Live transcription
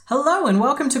Hello and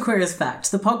welcome to Queer as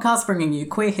Fact, the podcast bringing you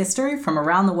queer history from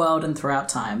around the world and throughout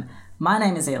time. My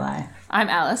name is Eli. I'm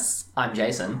Alice. I'm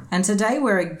Jason. And today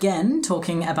we're again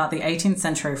talking about the 18th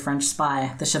century French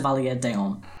spy, the Chevalier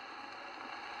d'Eon.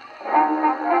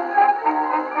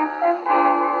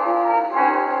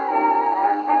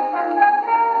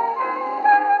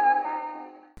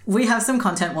 We have some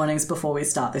content warnings before we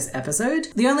start this episode.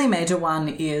 The only major one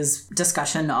is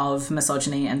discussion of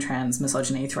misogyny and trans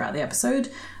misogyny throughout the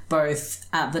episode, both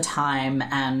at the time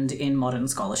and in modern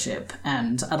scholarship.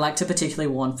 And I'd like to particularly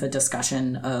warn for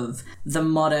discussion of the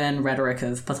modern rhetoric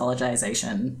of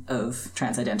pathologization of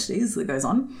trans identities that goes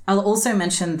on. I'll also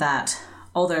mention that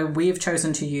although we've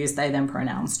chosen to use they, them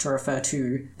pronouns to refer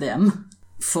to them,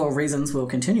 for reasons we'll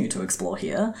continue to explore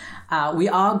here, we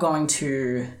are going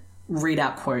to read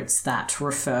out quotes that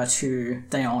refer to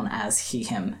d'Eon as he,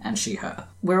 him, and she, her.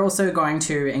 We're also going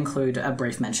to include a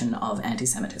brief mention of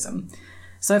anti-Semitism.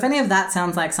 So if any of that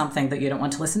sounds like something that you don't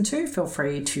want to listen to, feel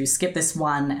free to skip this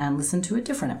one and listen to a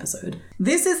different episode.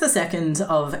 This is the second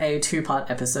of a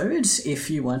two-part episode, if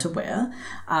you weren't aware.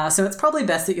 So it's probably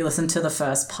best that you listen to the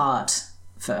first part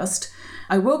first.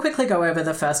 I will quickly go over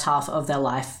the first half of their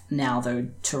life now, though,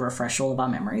 to refresh all of our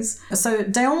memories. So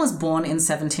d'Eon was born in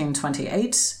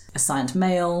 1728, assigned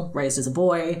male, raised as a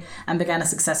boy, and began a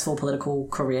successful political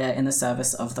career in the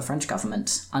service of the French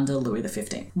government under Louis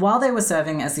XV. While they were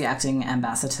serving as the acting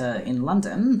ambassador in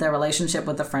London, their relationship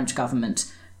with the French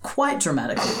government quite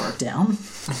dramatically broke down.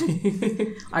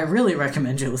 I really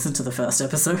recommend you listen to the first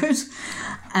episode.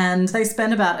 And they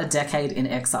spent about a decade in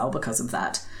exile because of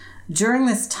that. During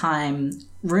this time,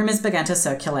 rumours began to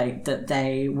circulate that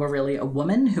they were really a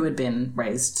woman who had been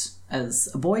raised as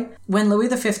a boy. When Louis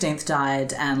XV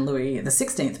died and Louis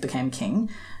XVI became king,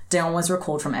 d'Eon was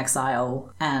recalled from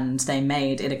exile and they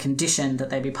made it a condition that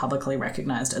they be publicly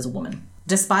recognised as a woman.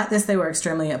 Despite this, they were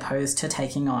extremely opposed to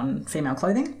taking on female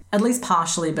clothing, at least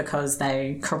partially because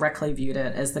they correctly viewed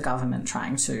it as the government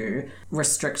trying to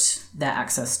restrict their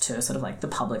access to sort of like the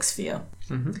public sphere.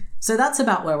 Mm-hmm. So that's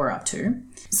about where we're up to.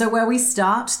 So where we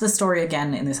start the story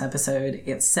again in this episode,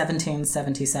 it's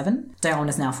 1777. d'Eon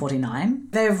is now 49.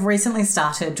 They've recently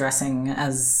started dressing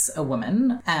as a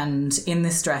woman, and in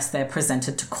this dress they're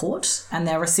presented to court, and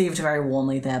they're received very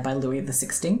warmly there by Louis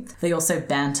XVI. They also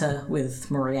banter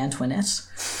with Marie Antoinette.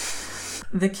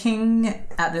 The king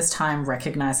at this time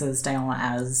recognises d'Eon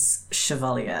as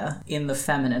Chevalier in the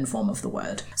feminine form of the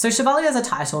word. So Chevalier is a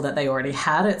title that they already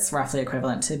had. It's roughly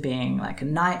equivalent to being like a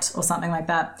knight or something like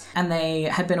that. And they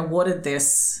had been awarded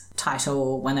this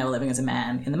title when they were living as a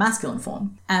man in the masculine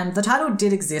form. And the title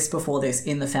did exist before this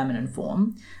in the feminine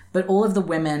form, but all of the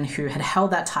women who had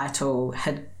held that title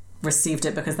had received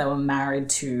it because they were married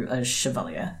to a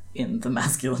chevalier in the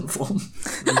masculine form.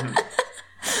 Mm-hmm.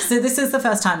 So this is the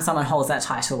first time someone holds that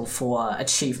title for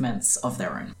achievements of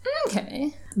their own.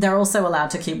 Okay. They're also allowed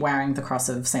to keep wearing the Cross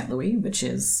of St. Louis, which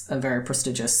is a very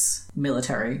prestigious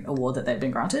military award that they've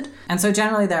been granted. And so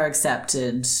generally they're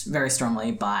accepted very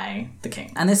strongly by the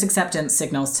king. And this acceptance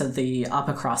signals to the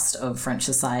upper crust of French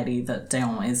society that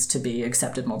d'Eon is to be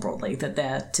accepted more broadly, that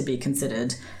they're to be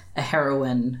considered a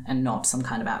heroine and not some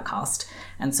kind of outcast.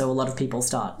 And so a lot of people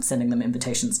start sending them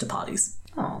invitations to parties.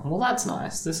 Oh, well, that's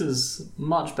nice. This is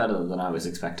much better than I was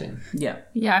expecting. Yeah.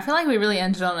 Yeah, I feel like we really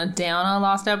ended on a downer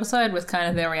last episode with kind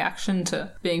of their reaction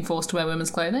to being forced to wear women's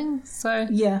clothing. So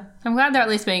yeah, I'm glad they're at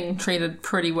least being treated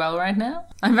pretty well right now.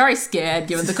 I'm very scared,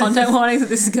 given the content warnings, that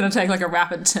this is going to take like a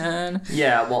rapid turn.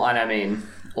 Yeah, well, and I mean,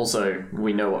 also,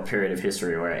 we know what period of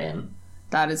history we're in.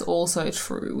 That is also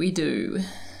true. We do.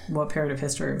 What period of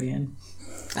history are we in?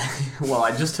 Well,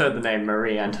 I just heard the name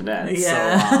Marie Antoinette,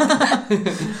 yeah.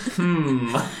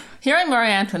 So, Hearing Marie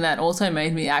Antoinette also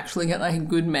made me actually get like a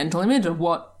good mental image of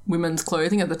what women's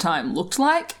clothing at the time looked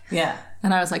like. Yeah.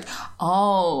 And I was like,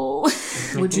 oh.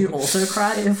 Would you also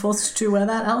cry if forced to wear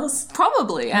that, Alice?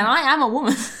 Probably, and I am a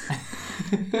woman.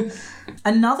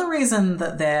 Another reason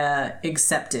that they're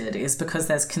accepted is because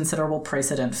there's considerable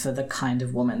precedent for the kind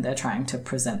of woman they're trying to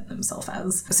present themselves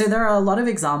as. So there are a lot of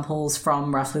examples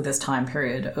from roughly this time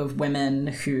period of women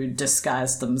who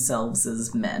disguised themselves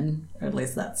as men, or at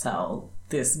least that's how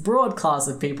this broad class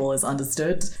of people is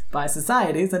understood by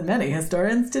societies and many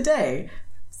historians today.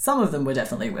 Some of them were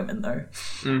definitely women, though.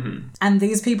 Mm-hmm. And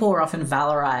these people were often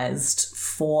valorized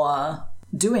for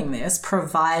doing this,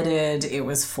 provided it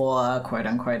was for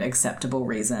quote-unquote acceptable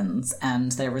reasons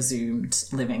and they resumed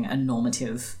living a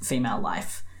normative female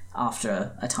life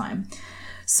after a time.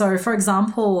 So, for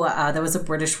example, there was a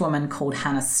British woman called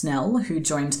Hannah Snell who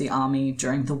joined the army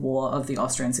during the War of the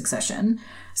Austrian Succession,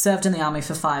 served in the army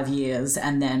for 5 years,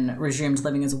 and then resumed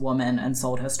living as a woman and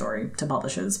sold her story to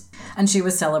publishers. And she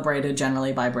was celebrated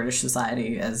generally by British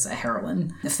society as a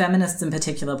heroine. The feminists in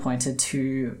particular pointed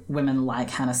to women like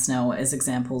Hannah Snell as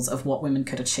examples of what women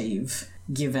could achieve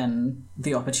given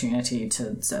the opportunity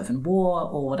to serve in war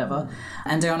or whatever.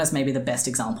 And Dion is maybe the best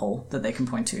example that they can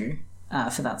point to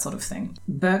for that sort of thing.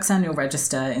 Burke's Annual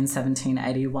Register in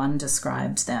 1781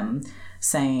 described them,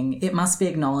 saying, "It must be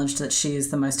acknowledged that she is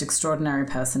the most extraordinary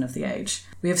person of the age.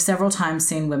 We have several times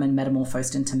seen women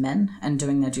metamorphosed into men and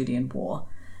doing their duty in war,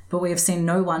 but we have seen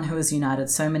no one who has united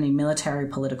so many military,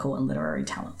 political, and literary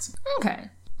talents."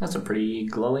 Okay. That's a pretty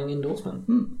glowing endorsement.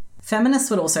 Feminists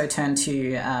would also turn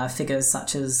to figures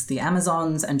such as the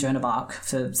Amazons and Joan of Arc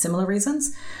for similar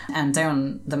reasons, and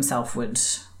Dion themselves would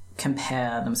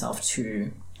compare themselves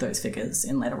to those figures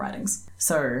in later writings.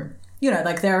 So,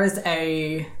 there is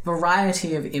a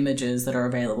variety of images that are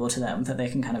available to them that they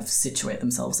can kind of situate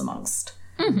themselves amongst.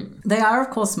 Mm-hmm. They are,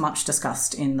 of course, much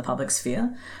discussed in the public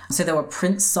sphere. So there were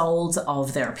prints sold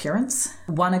of their appearance.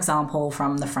 One example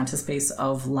from the frontispiece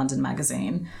of London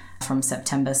Magazine from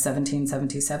September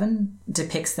 1777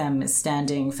 depicts them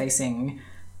standing facing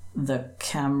the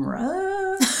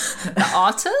camera. The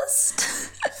artist?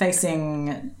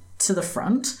 Facing to the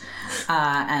front,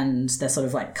 and they're sort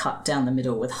of like cut down the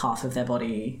middle with half of their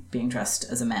body being dressed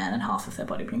as a man and half of their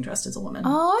body being dressed as a woman.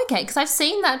 Oh, okay, because I've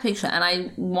seen that picture and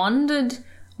I wondered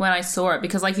when I saw it,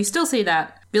 because you still see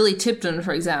that Billy Tipton,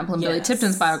 for example, in Billy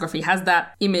Tipton's biography has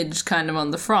that image kind of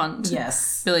on the front.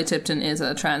 Yes. Billy Tipton is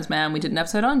a trans man we did an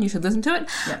episode on. You should listen to it.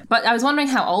 Yeah. But I was wondering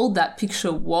how old that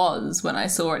picture was when I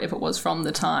saw it, if it was from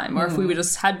the time, or if we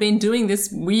just had been doing this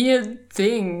weird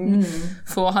thing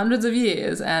for hundreds of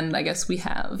years, and I guess we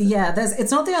have. Yeah,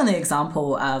 it's not the only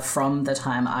example from the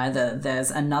time either. There's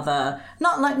another,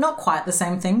 not quite the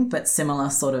same thing, but similar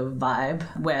sort of vibe,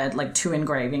 where like 2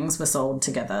 engravings were sold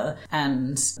together,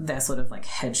 and they're sort of like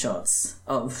headshots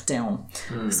of Dion,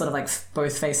 sort of like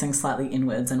both facing slightly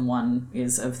inwards, and one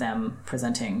is of them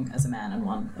presenting as a man and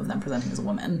one of them presenting as a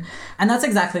woman. And that's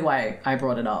exactly why I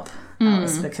brought it up,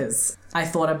 Alice, because I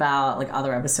thought about like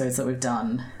other episodes that we've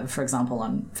done, for example,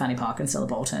 on Fanny Park and Stella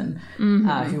Bolton,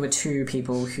 who were 2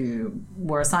 people who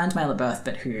were assigned male at birth,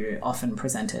 but who often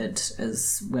presented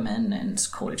as women and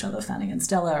called each other Fanny and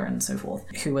Stella and so forth,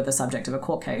 who were the subject of a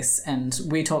court case. And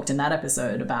we talked in that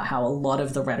episode about how a lot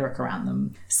of the rhetoric around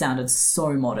them sounded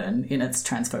so modern in its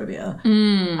transphobia.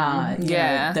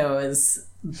 There was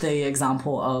the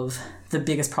example of the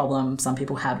biggest problem some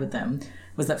people had with them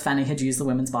was that Fanny had used the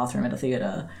women's bathroom at a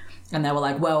theatre. And they were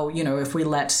like, well, if we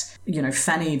let,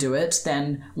 Fanny do it,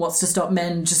 then what's to stop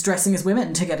men just dressing as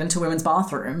women to get into women's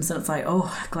bathrooms? And it's like,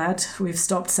 oh, glad we've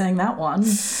stopped saying that one.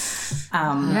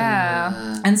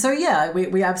 Yeah. And so,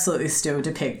 we absolutely still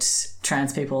depict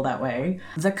trans people that way.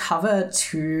 The cover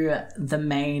to the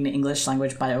main English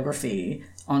language biography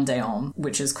on Dion,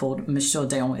 which is called Monsieur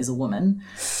Dion is a Woman,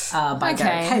 by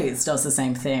Garrick Hayes, does the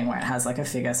same thing, where it has like a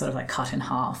figure sort of like cut in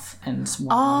half, and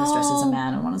one is dressed as a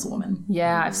man and one is a woman.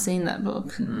 Yeah, I've seen that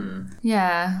book.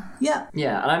 Yeah. Yeah.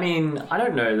 Yeah, and I mean, I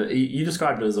don't know, that you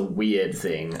described it as a weird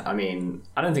thing. I mean,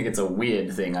 I don't think it's a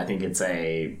weird thing. I think it's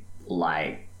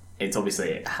it's obviously,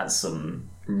 it has some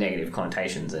negative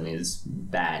connotations and is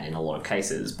bad in a lot of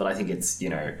cases, but I think it's,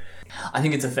 I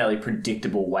think it's a fairly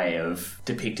predictable way of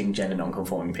depicting gender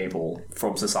non-conforming people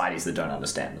from societies that don't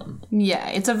understand them. Yeah,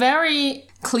 it's a very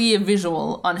clear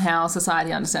visual on how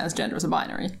society understands gender as a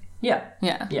binary. Yeah.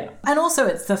 Yeah. Yeah. And also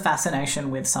it's the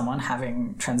fascination with someone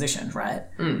having transitioned, right?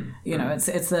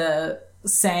 It's the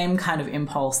same kind of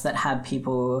impulse that had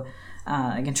people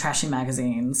in trashy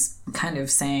magazines kind of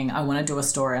saying, I want to do a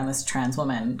story on this trans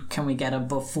woman. Can we get a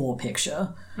before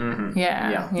picture? Mm-hmm.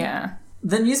 Yeah.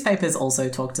 The newspapers also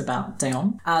talked about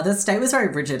Dion. The state was very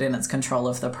rigid in its control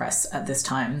of the press at this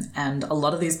time, and a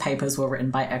lot of these papers were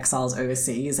written by exiles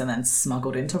overseas and then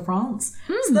smuggled into France.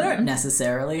 So they don't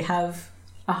necessarily have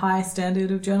a high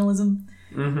standard of journalism.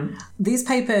 Mm-hmm. These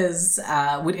papers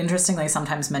would interestingly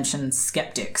sometimes mention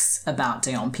skeptics about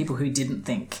Dion, people who didn't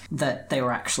think that they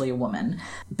were actually a woman,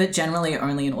 but generally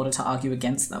only in order to argue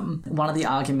against them. One of the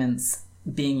arguments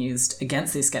being used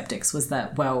against these skeptics was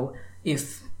that, well,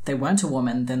 if they weren't a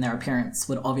woman, then their appearance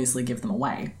would obviously give them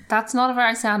away. That's not a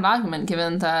very sound argument,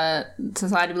 given that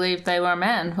society believed they were a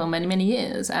man for many, many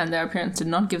years, and their appearance did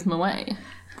not give them away.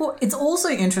 Well, it's also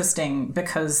interesting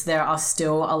because there are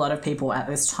still a lot of people at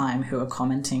this time who are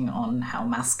commenting on how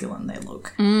masculine they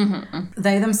look. Mm-hmm.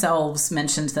 They themselves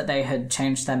mentioned that they had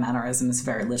changed their mannerisms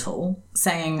very little,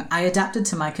 saying, "I adapted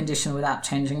to my condition without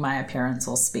changing my appearance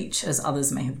or speech, as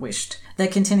others may have wished." They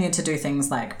continued to do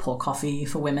things like pour coffee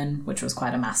for women, which was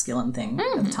quite a masculine thing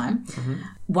at the time. Mm-hmm.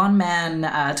 One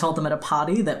man told them at a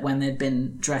party that when they'd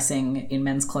been dressing in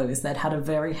men's clothes, they'd had a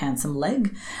very handsome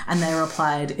leg, and they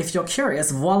replied, "If you're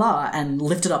curious, voila," and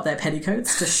lifted up their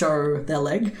petticoats to show their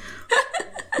leg.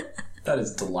 That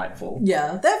is delightful.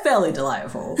 Yeah, they're fairly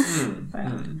delightful.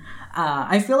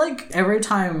 I feel like every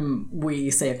time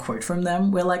we see a quote from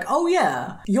them, we're like, oh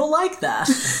yeah, you're like that.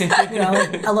 You know,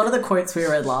 like, a lot of the quotes we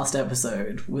read last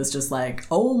episode was just like,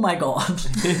 oh my god.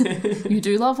 You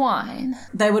do love wine.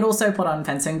 They would also put on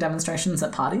fencing demonstrations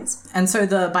at parties. And so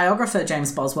the biographer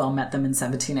James Boswell met them in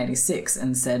 1786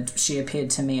 and said, "She appeared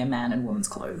to me a man in woman's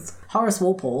clothes." Horace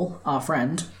Walpole, our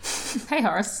friend. Hey,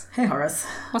 Horace. Hey, Horace.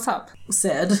 What's up?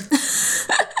 Said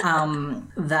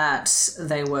that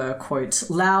they were, quote,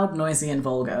 "loud, noisy and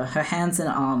vulgar. Her hands and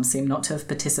arms seem not to have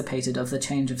participated of the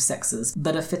change of sexes,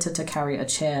 but are fitter to carry a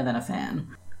chair than a fan."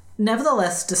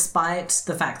 Nevertheless, despite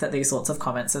the fact that these sorts of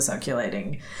comments are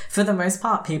circulating, for the most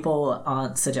part, people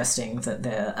aren't suggesting that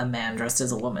they're a man dressed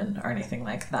as a woman or anything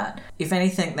like that. If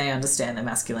anything, they understand their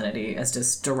masculinity as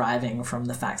just deriving from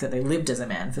the fact that they lived as a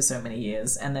man for so many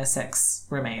years and their sex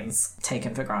remains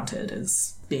taken for granted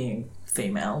as being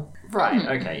female. Right,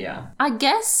 okay, yeah. I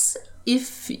guess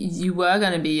if you were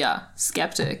going to be a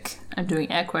skeptic, I'm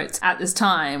doing air quotes, at this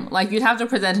time, like, you'd have to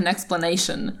present an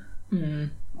explanation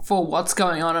for what's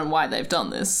going on and why they've done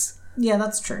this. Yeah,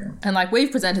 that's true. And, like,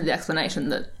 we've presented the explanation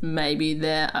that maybe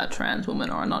they're a trans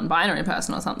woman or a non-binary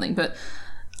person or something, but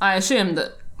I assume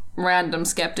that random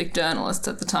skeptic journalists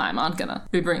at the time aren't going to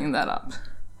be bringing that up.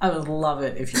 I would love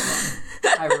it if you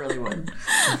were. I really would.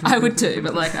 I would too,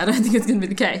 but, like, I don't think it's going to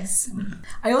be the case.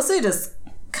 I also just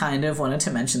kind of wanted to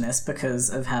mention this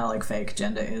because of how, like, fake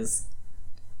gender is.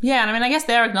 Yeah, and I mean, I guess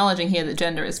they're acknowledging here that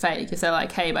gender is fake. If they're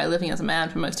like, hey, by living as a man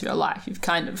for most of your life, you've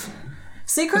kind of...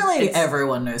 Secretly,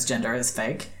 everyone knows gender is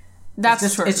fake.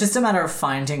 That's true. It's just a matter of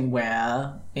finding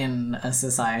where in a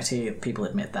society people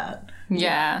admit that.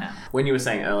 Yeah. When you were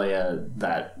saying earlier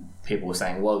that people were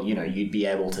saying, well, you know, you'd be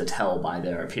able to tell by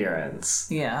their appearance.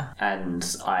 Yeah. And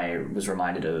I was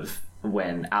reminded of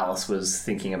when Alice was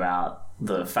thinking about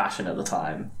the fashion at the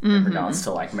time in regards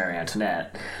to, like, Marie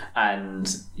Antoinette.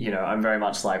 And, you know, I'm very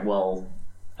much like, well,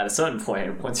 at a certain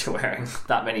point, once you're wearing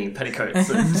that many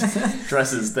petticoats and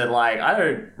dresses, then, like, I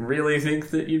don't really think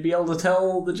that you'd be able to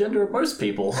tell the gender of most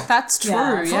people. That's true,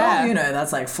 For yeah. all you know,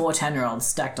 that's like 4 10-year-olds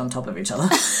stacked on top of each other.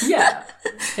 Yeah.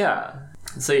 Yeah.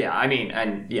 So, yeah, I mean,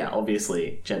 and, yeah,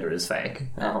 obviously gender is fake.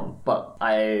 But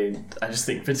I just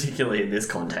think particularly in this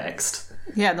context...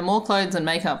 Yeah, the more clothes and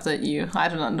makeup that you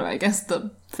hide it under, I guess,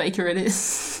 the faker it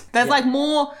is. There's, like,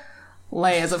 more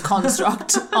layers of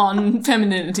construct on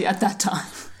femininity at that time.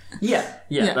 Yeah,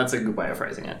 that's a good way of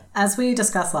phrasing it. As we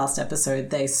discussed last episode,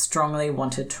 they strongly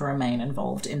wanted to remain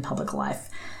involved in public life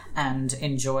and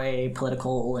enjoy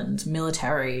political and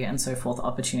military and so forth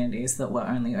opportunities that were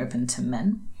only open to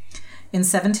men. In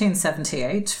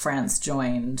 1778, France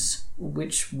joined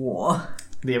which war?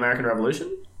 The American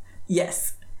Revolution?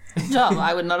 Yes. Oh,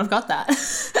 I would not have got that.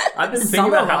 I've been thinking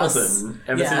Some about of us- Hamilton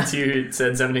ever since you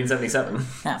said 1777.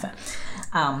 Yeah, fair.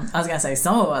 I was going to say,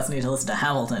 some of us need to listen to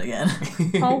Hamilton again.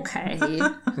 Okay.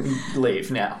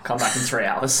 Leave now. Come back in 3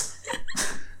 hours.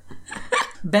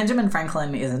 Benjamin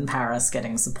Franklin is in Paris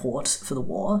getting support for the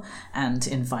war and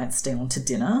invites Dion to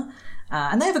dinner.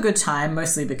 And they have a good time,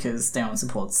 mostly because Dion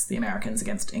supports the Americans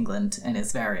against England and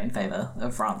is very in favour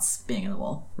of France being in the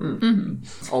war.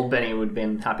 Old Benny would have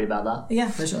been happy about that.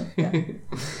 Yeah, for sure. Yeah.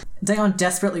 Dion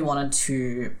desperately wanted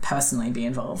to personally be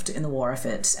involved in the war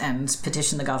effort and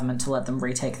petition the government to let them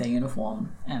retake their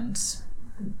uniform and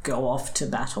go off to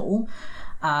battle.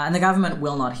 And the government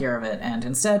will not hear of it and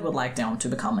instead would like Dion to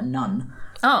become a nun.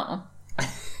 Oh.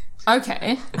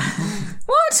 Okay.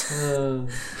 What?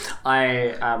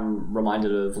 I am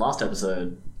reminded of last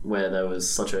episode where there was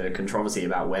such a controversy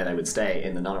about where they would stay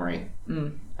in the nunnery.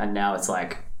 And now it's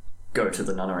like, go to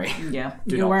the nunnery. Yeah.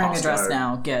 Do You're not wearing pass a dress go.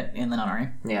 now, get in the nunnery.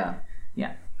 Yeah.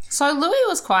 Yeah. So Louis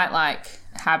was quite, like,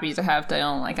 happy to have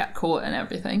Dion, like, at court and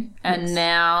everything. And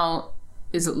now,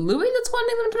 is it Louis that's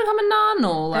wanting them to become a nun,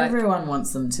 or, like... Everyone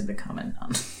wants them to become a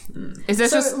nun. Is there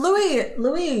So just...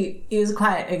 Louis is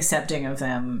quite accepting of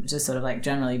them just sort of like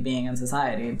generally being in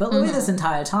society. But Louis this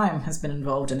entire time has been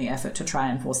involved in the effort to try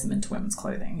and force them into women's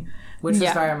clothing, which was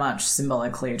Yeah. very much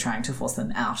symbolically trying to force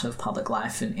them out of public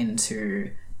life and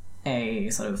into a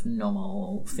sort of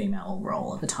normal female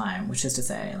role at the time, which is to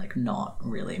say, like, not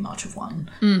really much of one.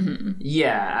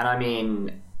 Yeah, and I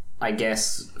mean, I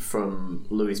guess from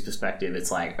Louis' perspective, it's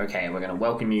like, okay, we're going to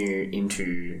welcome you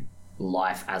into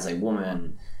life as a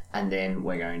woman, and then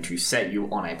we're going to set you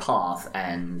on a path.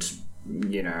 And,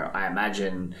 you know, I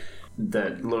imagine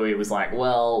that Louis was like,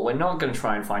 well, we're not going to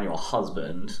try and find you a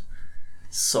husband,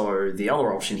 so the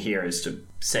other option here is to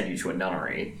send you to a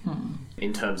nunnery.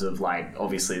 In terms of, like,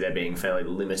 obviously there being fairly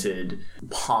limited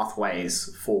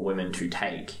pathways for women to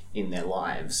take in their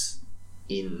lives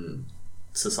in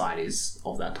societies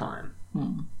of that time.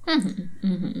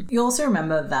 You also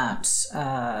remember that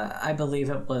I believe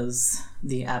it was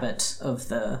the abbot of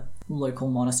the local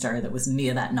monastery that was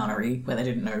near that nunnery, where they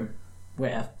didn't know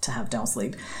where to have Dale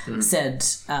sleep, said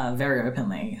very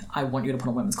openly, I want you to put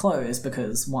on women's clothes,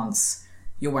 because once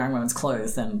you're wearing women's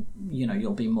clothes, then, you know,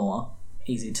 you'll be more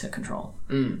easy to control.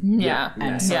 Yeah.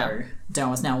 And so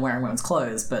Dale was now wearing women's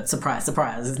clothes, but surprise,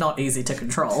 surprise, it's not easy to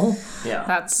control. Yeah.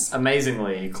 That's...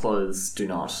 Amazingly, clothes do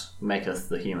not maketh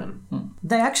the human.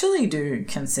 They actually do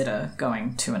consider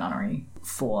going to a nunnery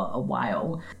for a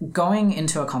while. Going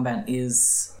into a convent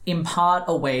is in part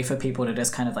a way for people to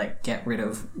just kind of like get rid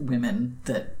of women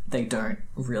that they don't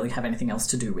really have anything else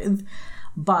to do with.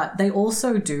 But they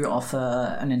also do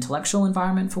offer an intellectual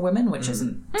environment for women, which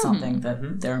isn't something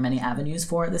that there are many avenues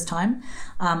for at this time,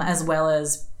 as well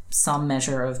as some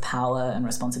measure of power and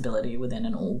responsibility within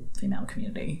an all-female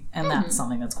community. And that's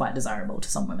something that's quite desirable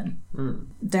to some women.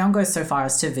 Daon goes so far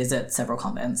as to visit several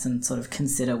convents and sort of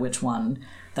consider which one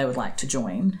they would like to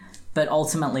join. But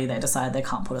ultimately they decide they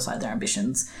can't put aside their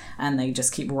ambitions, and they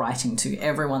just keep writing to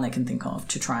everyone they can think of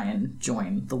to try and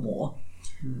join the war.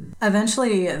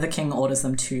 Eventually, the king orders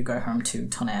them to go home to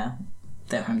Tonnerre,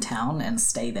 their hometown, and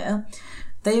stay there.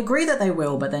 They agree that they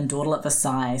will, but then dawdle at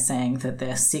Versailles, saying that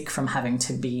they're sick from having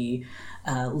to be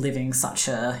living such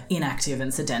a inactive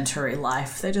and sedentary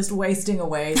life. They're just wasting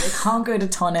away. They can't go to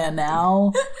Tonnerre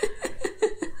now.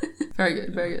 Very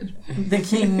good, very good. The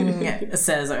king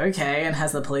says okay and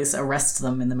has the police arrest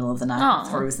them in the middle of the night and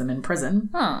throws them in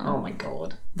prison. Oh my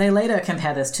god. They later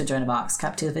compare this to Joan of Arc's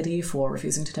captivity for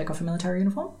refusing to take off a military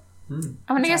uniform. I mean,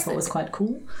 I I guess thought was quite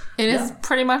cool. it is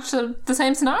pretty much the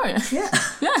same scenario. Yeah.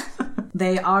 Yeah.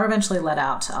 They are eventually let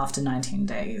out after 19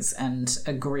 days and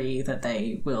agree that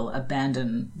they will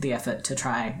abandon the effort to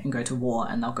try and go to war,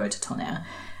 and they'll go to Tonnerre.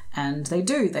 And they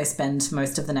do. They spend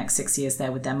most of the next 6 years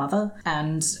there with their mother,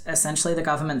 and essentially the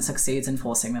government succeeds in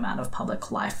forcing them out of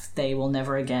public life. They will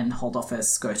never again hold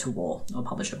office, go to war, or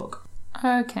publish a book.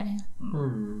 Okay.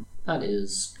 That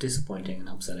is disappointing and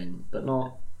upsetting, but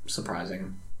not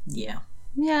surprising. Yeah,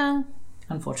 Yeah.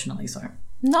 unfortunately so.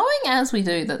 Knowing as we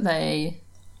do that they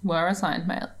were assigned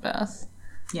male at birth,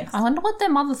 Yes. I wonder what their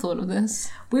mother thought of this.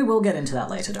 We will get into that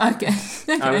later, don't Okay.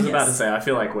 I was Okay. about to say, I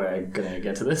feel like we're going to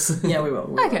get to this. we? Yeah, we will.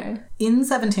 we will. Okay. In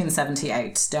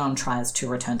 1778, Daon tries to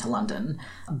return to London,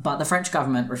 but the French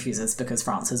government refuses because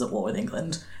France is at war with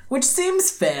England, which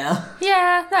seems fair.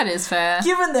 Yeah, that is fair.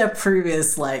 Given their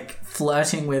previous,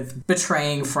 flirting with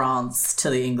betraying France to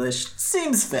the English,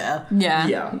 seems fair. Yeah.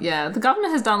 Yeah. Yeah. The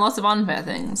government has done lots of unfair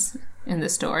things in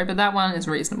this story, but that one is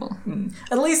reasonable.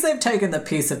 At least they've taken the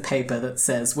piece of paper that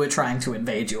says, we're trying to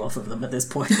invade you off of them at this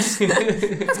point.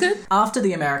 That's good. After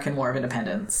the American War of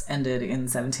Independence ended in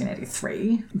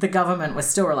 1783, the government was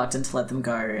still reluctant to let them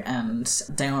go, and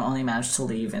Daon only managed to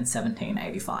leave in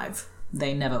 1785.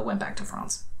 They never went back to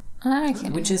France. Okay.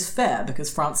 Which is fair,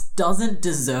 because France doesn't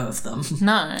deserve them.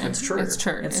 No. It's true. It's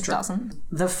true. It's it true. doesn't.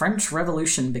 The French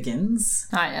Revolution begins.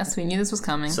 Ah, yes, we knew this was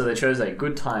coming. So they chose a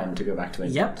good time to go back to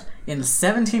England. Yep. In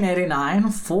 1789,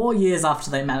 4 years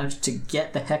after they managed to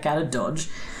get the heck out of Dodge.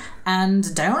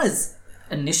 And Daon is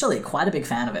initially quite a big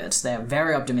fan of it. They're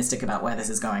very optimistic about where this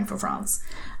is going for France.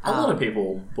 A lot of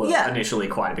people were yeah. initially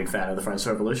quite a big fan of the French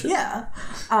Revolution. Yeah.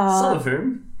 Some of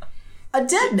whom. Are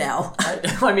dead now.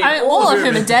 I mean, all of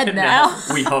whom are dead now.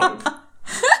 We hope.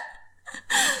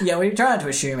 Yeah, we're trying to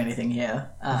assume anything here.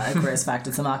 Chris fact,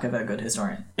 it's the mark of a good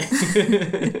historian.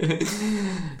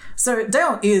 So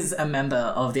Daon is a member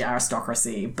of the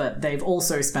aristocracy, but they've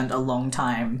also spent a long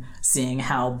time seeing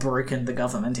how broken the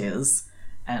government is.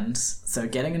 And so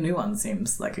getting a new one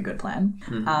seems like a good plan.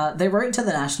 They wrote to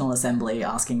the National Assembly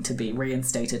asking to be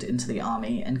reinstated into the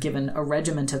army and given a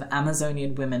regiment of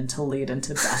Amazonian women to lead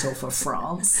into battle for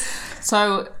France.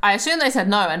 So I assume they said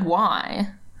no, and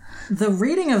why? The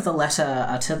reading of the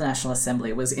letter to the National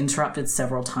Assembly was interrupted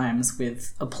several times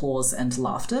with applause and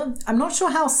laughter. I'm not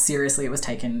sure how seriously it was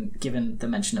taken given the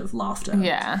mention of laughter.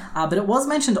 Yeah. But it was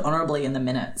mentioned honourably in the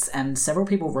minutes, and several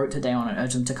people wrote to Daon and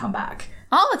urged him to come back.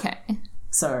 Oh, okay.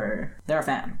 So they're a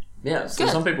fan. Yeah, so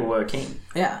Good. some people were keen.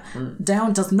 Yeah.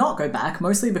 Down does not go back,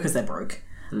 mostly because they're broke.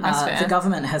 That's fair. The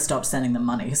government has stopped sending them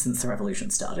money since the revolution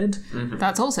started.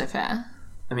 That's also fair.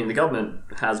 I mean, the government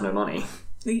has no money.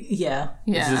 Yeah.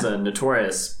 Yeah. This is a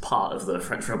notorious part of the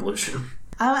French Revolution.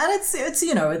 And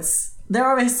it's they're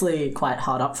obviously quite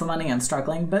hard up for money and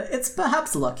struggling, but it's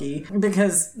perhaps lucky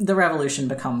because the revolution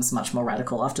becomes much more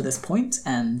radical after this point,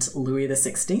 and Louis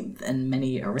XVI and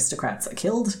many aristocrats are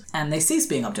killed, and they cease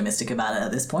being optimistic about it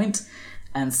at this point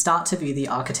and start to view the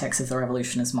architects of the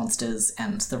revolution as monsters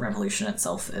and the revolution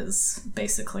itself as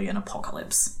basically an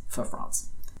apocalypse for France.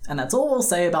 And that's all we'll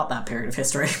say about that period of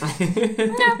history.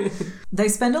 They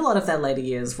spend a lot of their later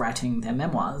years writing their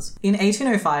memoirs. In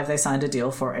 1805, they signed a deal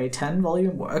for a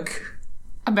 10-volume work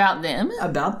About them?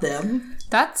 about them.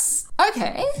 That's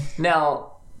okay.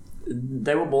 Now,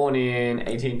 they were born in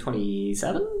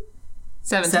 1827?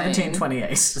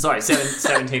 1728. Sorry,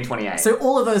 1728. So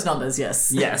all of those numbers,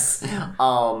 yes. Yes.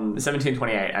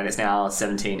 1728, and it's now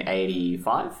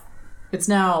 1785? It's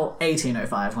now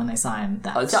 1805 when they signed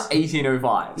that. Oh, it's now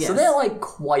 1805. Yes. So they're, like,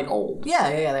 quite old. Yeah,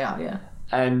 they are, yeah.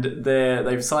 And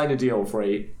they've signed a deal for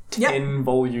a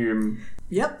 10-volume...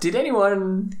 Yep. Did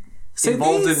anyone So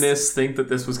involved these- in this think that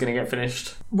this was going to get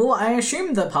finished? Well, I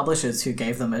assume the publishers who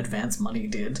gave them advance money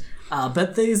did.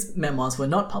 But these memoirs were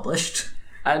not published.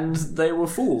 And they were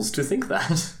fools to think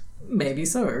that. Maybe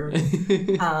so.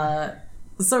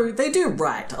 So they do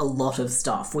write a lot of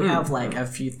stuff. We have like a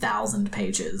few thousand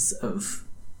pages of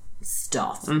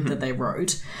stuff that they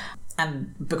wrote.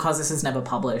 And because this is never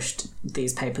published,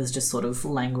 these papers just sort of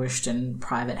languished in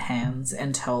private hands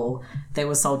until they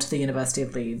were sold to the University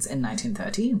of Leeds in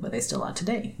 1930, where they still are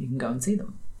today. You can go and see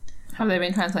them. Have they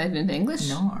been translated into English?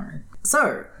 No.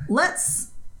 So,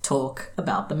 let's talk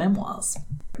about the memoirs.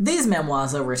 These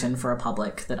memoirs are written for a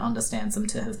public that understands them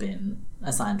to have been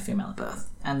assigned female at birth,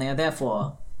 and they are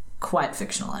therefore quite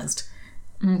fictionalized.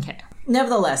 Okay.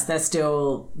 Nevertheless, they're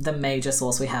still the major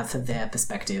source we have for their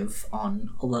perspective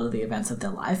on a lot of the events of their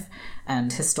life,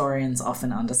 and historians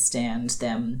often understand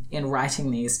them in writing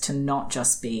these to not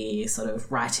just be sort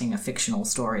of writing a fictional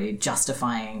story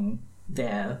justifying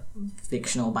their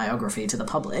fictional biography to the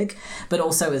public, but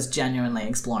also as genuinely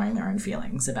exploring their own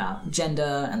feelings about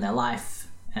gender and their life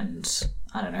and,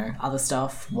 I don't know, other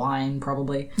stuff, wine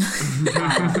probably.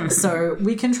 So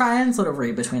we can try and sort of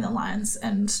read between the lines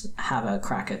and have a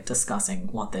crack at discussing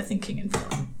what they're thinking and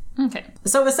feeling. Okay.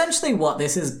 So essentially what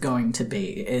this is going to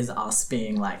be is us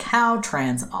being like, how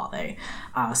trans are they?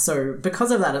 So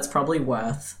because of that, it's probably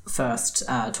worth first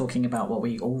talking about what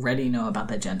we already know about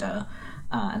their gender.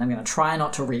 And I'm going to try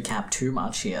not to recap too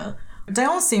much here.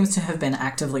 Dayon seems to have been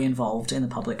actively involved in the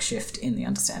public shift in the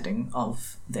understanding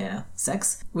of their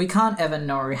sex. We can't ever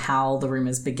know how the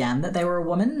rumours began that they were a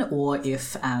woman, or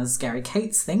if, as Gary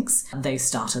Cates thinks, they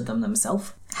started them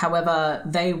themselves. However,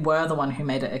 they were the one who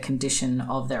made it a condition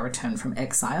of their return from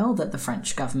exile that the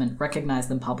French government recognised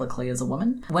them publicly as a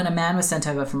woman. When a man was sent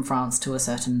over from France to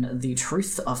ascertain the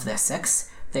truth of their sex,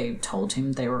 they told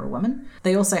him they were a woman.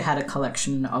 They also had a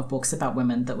collection of books about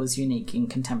women that was unique in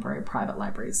contemporary private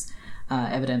libraries,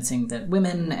 evidencing that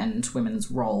women and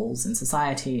women's roles in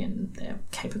society and their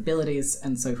capabilities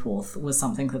and so forth was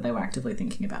something that they were actively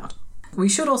thinking about. We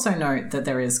should also note that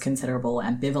there is considerable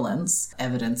ambivalence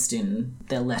evidenced in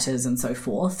their letters and so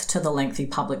forth to the lengthy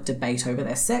public debate over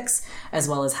their sex, as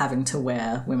well as having to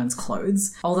wear women's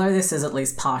clothes, although this is at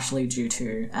least partially due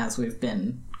to, as we've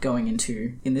been going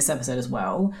into in this episode as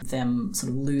well, them sort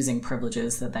of losing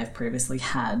privileges that they've previously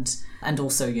had, and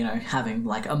also, you know, having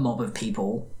like a mob of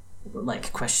people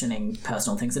like questioning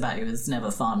personal things about you is never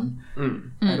fun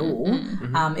at all.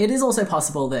 It is also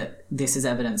possible that this is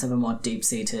evidence of a more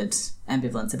deep-seated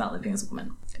ambivalence about living as a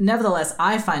woman. Nevertheless,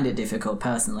 I find it difficult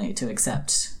personally to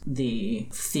accept the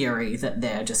theory that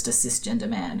they're just a cisgender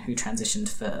man who transitioned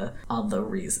for other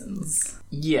reasons.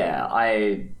 Yeah,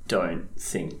 I don't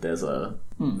think there's a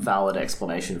valid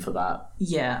explanation for that.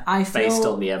 Yeah, I feel... Based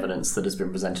on the evidence that has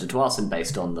been presented to us and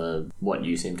based on what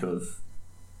you seem to have...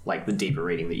 like the deeper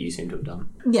reading that you seem to have done.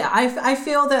 Yeah, I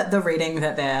feel that the reading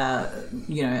that they're,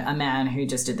 you know, a man who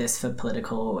just did this for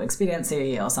political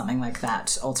expediency or something like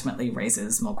that ultimately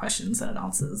raises more questions than it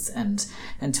answers. And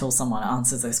until someone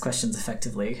answers those questions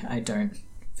effectively, I don't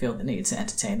feel the need to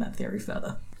entertain that theory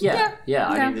further. Yeah.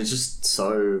 I mean, there's just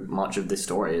so much of this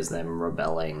story is them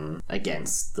rebelling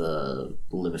against the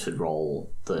limited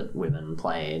role that women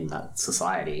play in that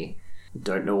society.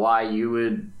 Don't know why you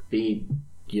would be...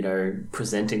 you know,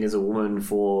 presenting as a woman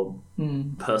for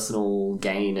personal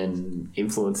gain and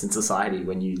influence in society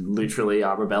when you literally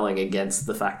are rebelling against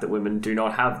the fact that women do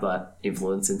not have that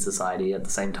influence in society at the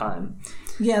same time.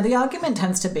 Yeah, the argument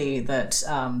tends to be that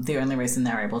the only reason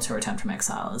they're able to return from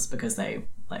exile is because they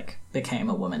became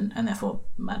a woman and therefore,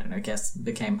 I don't know,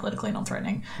 became politically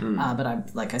non-threatening.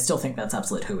 But I still think that's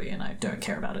absolute hooey, and I don't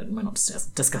care about it, and we're not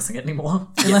discussing it anymore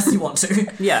unless you want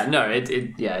to. Yeah, no,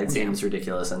 it seems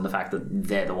ridiculous, and the fact that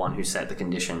they're the one who set the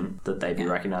condition that they be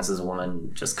recognised as a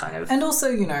woman just kind of... And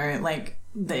also,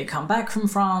 they come back from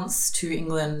France to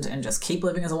England and just keep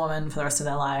living as a woman for the rest of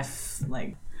their life.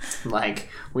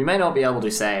 We may not be able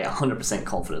to say 100%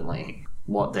 confidently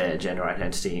what their gender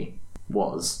identity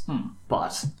was,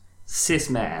 but cis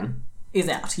man is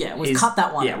out. Yeah, we've cut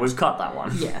that one. Yeah, we've cut that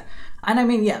one. Yeah. And I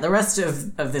mean, the rest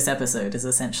of this episode is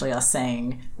essentially us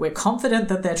saying we're confident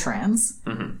that they're trans.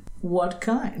 Mm-hmm. What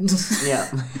kind?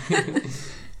 Yeah.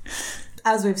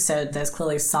 As we've said, there's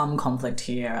clearly some conflict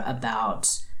here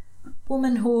about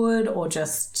womanhood or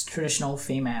just traditional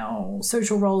female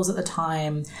social roles at the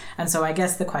time. And so I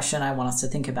guess the question I want us to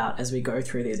think about as we go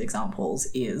through these examples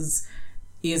is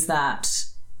that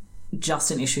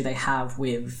just an issue they have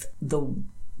with the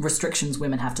restrictions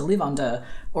women have to live under,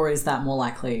 or is that more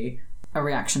likely a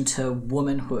reaction to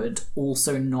womanhood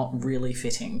also not really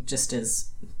fitting, just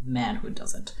as manhood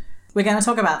doesn't? We're going to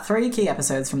talk about 3 key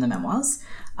episodes from the memoirs.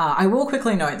 I will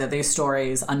quickly note that these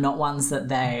stories are not ones that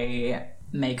they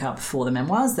make up for the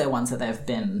memoirs. They're ones that they've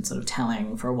been sort of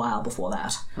telling for a while before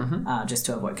that, just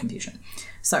to avoid confusion.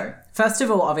 So, first of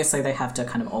all, obviously they have to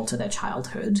kind of alter their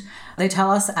childhood. They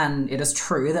tell us, and it is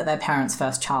true, that their parents'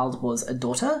 first child was a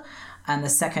daughter, and the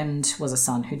second was a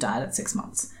son who died at 6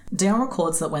 months. Dion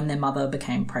records that when their mother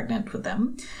became pregnant with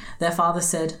them, their father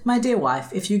said, "My dear wife,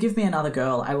 if you give me another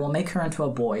girl, I will make her into a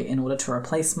boy in order to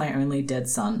replace my only dead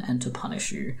son and to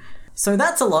punish you." So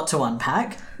that's a lot to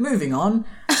unpack. Moving on.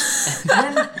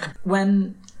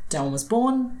 When Dion was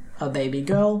born, a baby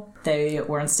girl, they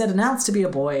were instead announced to be a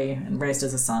boy and raised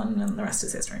as a son, and the rest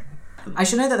is history. I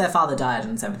should note that their father died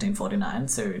in 1749,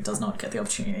 so it does not get the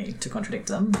opportunity to contradict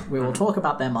them. We will talk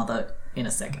about their mother in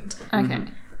a second. Okay.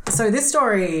 So this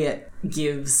story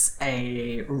gives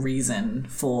a reason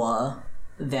for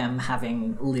them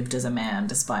having lived as a man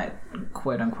despite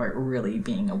quote-unquote really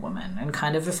being a woman, and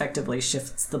kind of effectively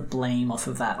shifts the blame off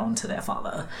of that onto their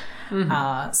father.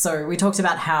 So we talked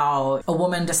about how a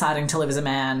woman deciding to live as a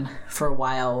man for a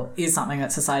while is something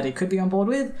that society could be on board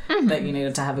with, but you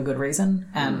needed to have a good reason.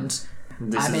 And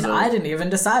I didn't even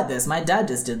decide this. My dad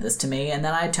just did this to me, and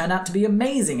then I turned out to be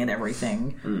amazing at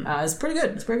everything. It's pretty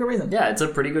good. It's a pretty good reason. Yeah, it's a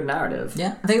pretty good narrative.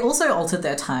 Yeah. They also altered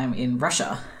their time in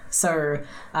Russia. So,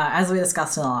 as we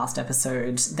discussed in the last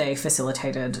episode, they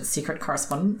facilitated secret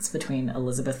correspondence between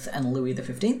Elizabeth and Louis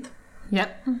XV.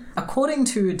 Yep. According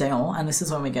to Dion, and this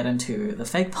is when we get into the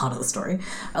fake part of the story,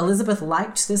 Elizabeth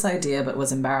liked this idea but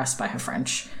was embarrassed by her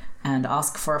French, and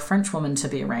asked for a French woman to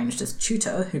be arranged as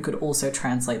tutor who could also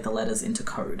translate the letters into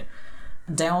code.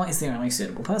 Dion is the only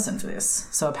suitable person for this.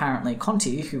 So apparently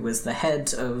Conti, who was the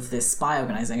head of this spy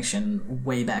organisation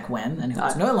way back when, and who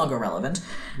was no longer relevant...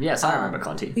 Yes, I remember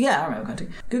Conti. Yeah, I remember Conti.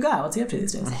 Good guy, what's he up to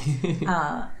these days?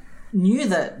 Knew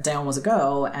that Dion was a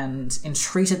girl and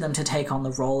entreated them to take on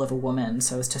the role of a woman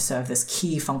so as to serve this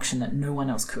key function that no one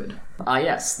else could.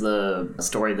 Yes, the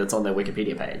story that's on their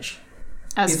Wikipedia page.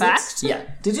 As fact? Yeah.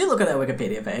 Did you look at their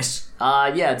Wikipedia page?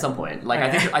 Yeah, at some point. Okay.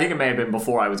 I think it may have been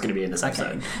before I was going to be in this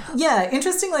episode. Okay. Yeah,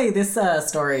 interestingly, this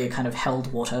story kind of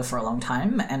held water for a long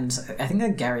time, and I think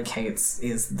that Gary Cates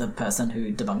is the person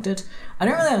who debunked it. I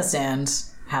don't really understand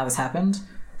how this happened,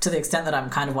 to the extent that I'm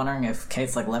kind of wondering if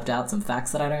Cates left out some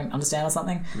facts that I don't understand or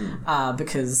something.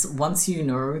 Because once you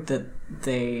know that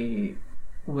they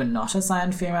were not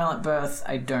assigned female at birth,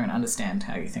 I don't understand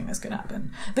how you think this could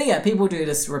happen. But yeah, people do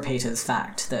just repeat as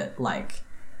fact that,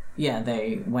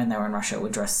 they, when they were in Russia,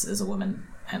 would dress as a woman.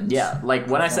 And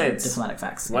when I say it's diplomatic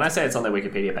facts. When I say it's on their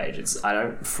Wikipedia page,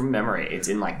 from memory, it's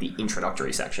in the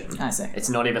introductory section. I see. It's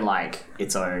not even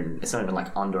its not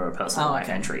even under a personal life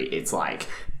entry. It's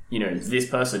this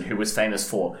person who was famous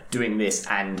for doing this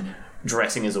and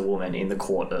dressing as a woman in the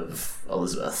court of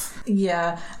Elizabeth.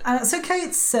 Yeah. So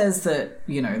Kate says that,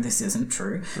 this isn't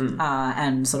true,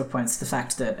 and sort of points to the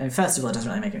fact that, first of all, it doesn't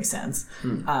really make any sense.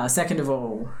 Second of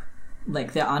all,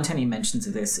 there aren't any mentions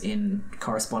of this in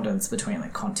correspondence between,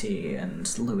 Conti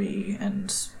and Louis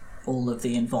and all of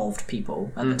the involved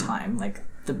people at the time.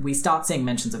 We start seeing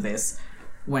mentions of this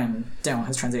when Dion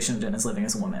has transitioned and is living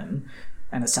as a woman,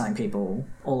 and is telling people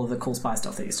all of the cool spy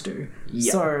stuff they used to do.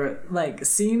 Yep. So,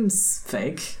 seems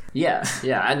fake. Yeah,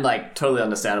 and, totally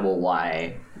understandable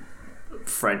why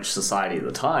French society at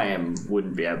the time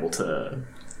wouldn't be able to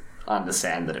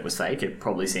understand that it was fake. It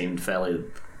probably seemed fairly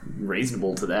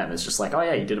reasonable to them. It's just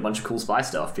you did a bunch of cool spy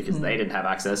stuff because they didn't have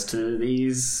access to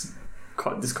these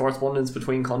this correspondence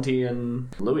between Conti and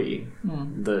Louis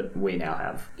that we now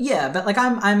have. Yeah, but like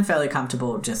I'm fairly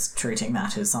comfortable just treating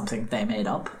that as something they made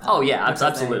up. Oh yeah, because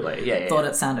absolutely. they Yeah. thought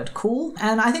it sounded cool,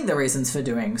 and I think the reasons for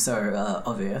doing so are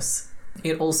obvious.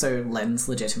 It also lends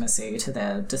legitimacy to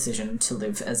their decision to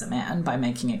live as a man by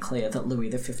making it clear that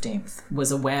Louis XV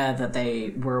was aware that they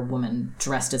were a woman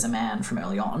dressed as a man from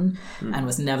early on and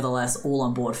was nevertheless all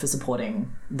on board for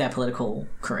supporting their political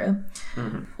career.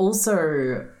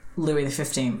 Also, Louis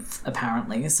XV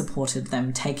apparently supported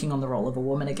them taking on the role of a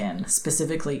woman again,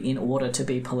 specifically in order to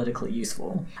be politically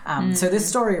useful. So this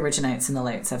story originates in the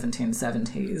late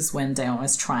 1770s when D'Eon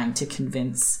is trying to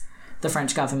convince the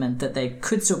French government that they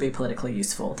could still be politically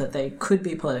useful, that they could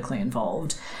be politically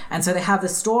involved. And so they have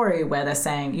this story where they're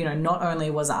saying, you know, not only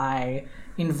was I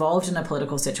involved in a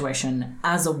political situation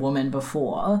as a woman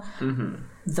before,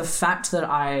 the fact that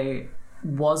I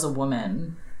was a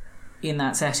woman in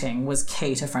that setting was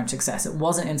key to French success. It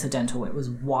wasn't incidental, it was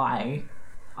why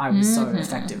I was so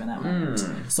effective in that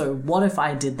moment. So what if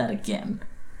I did that again?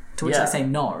 To which I say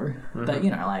no, but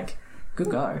you know, like, good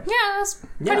go. Yeah, that's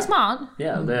pretty smart.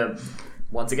 Yeah,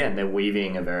 they're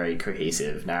weaving a very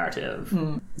cohesive narrative.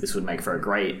 This would make for a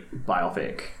great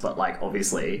biopic, but like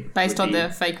obviously Based on their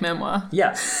fake memoir.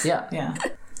 Yeah. Yeah.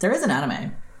 There is an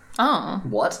anime. Oh.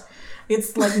 What?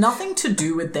 It's like nothing to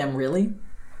do with them really,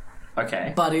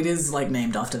 Okay. but it is like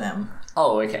named after them.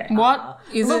 Oh, okay. What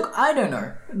is Look, it? I don't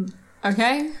know.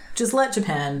 Okay. Just let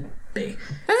Japan be.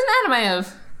 There's an anime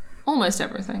of almost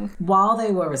everything. While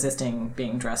they were resisting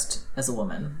being dressed as a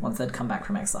woman once they'd come back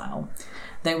from exile,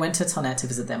 they went to Tonnerre to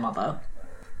visit their mother.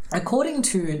 According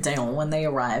to D'Eon, when they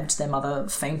arrived, their mother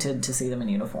fainted to see them in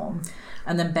uniform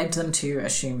and then begged them to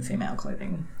assume female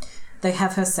clothing. They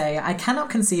have her say, "I cannot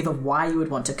conceive of why you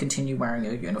would want to continue wearing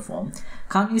your uniform.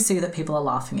 Can't you see that people are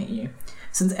laughing at you?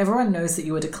 Since everyone knows that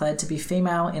you were declared to be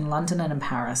female in London and in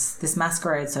Paris, this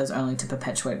masquerade serves only to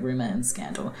perpetuate rumour and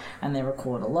scandal." And they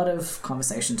record a lot of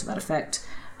conversation to that effect.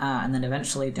 And then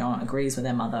eventually D'Eon agrees with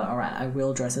their mother, "All right, I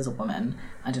will dress as a woman."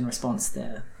 And in response,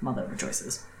 their mother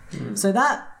rejoices. So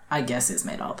that, I guess, is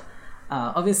made up.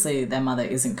 Obviously, their mother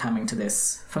isn't coming to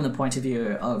this from the point of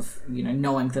view of, you know,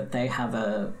 knowing that they have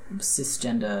a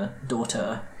cisgender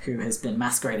daughter who has been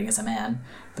masquerading as a man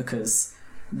because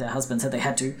their husband said they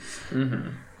had to.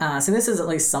 So this is at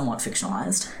least somewhat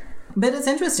fictionalized. But it's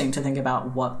interesting to think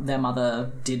about what their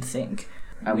mother did think.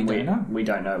 And we don't know. We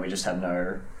don't know. We just have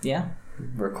no Yeah.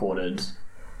 recorded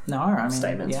No, I mean,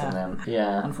 statements yeah, from them.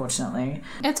 Yeah. unfortunately.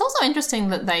 It's also interesting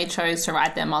that they chose to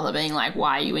write their mother being like,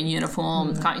 "Why are you in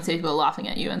uniform? Can't you see people laughing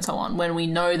at you?" and so on, when we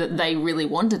know that they really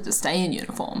wanted to stay in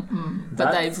uniform.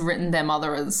 But they've written their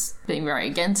mother as being very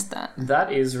against that.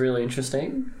 That is really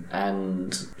interesting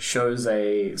and shows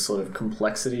a sort of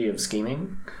complexity of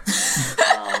scheming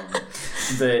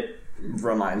that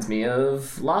reminds me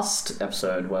of last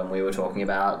episode when we were talking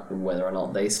about whether or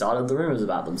not they started the rumours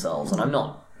about themselves. And I'm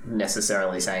not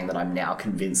necessarily saying that I'm now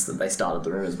convinced that they started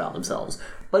the rumours about themselves,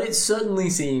 but it certainly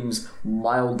seems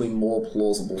mildly more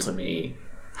plausible to me,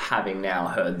 having now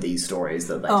heard these stories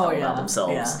that they tell about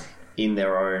themselves in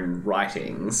their own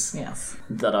writings, Yes.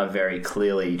 that are very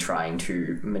clearly trying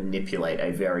to manipulate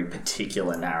a very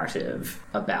particular narrative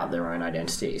about their own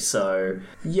identity. So,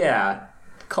 yeah,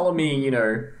 call me,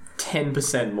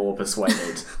 10% more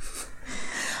persuaded.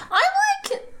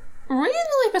 I'm like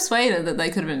reasonably persuaded that they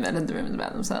could have invented the rumors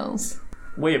about themselves.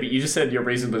 Well, yeah, but you just said you're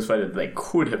reasonably persuaded that they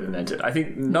could have invented. I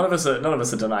think none of us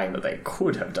are denying that they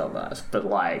could have done that. But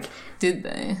like, Did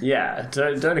they? yeah,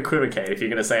 don't equivocate if you're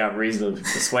going to say I'm reasonably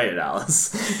persuaded, Alice.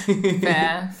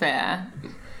 Fair.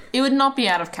 It would not be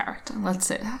out of character. Let's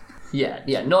say that.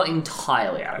 Yeah, not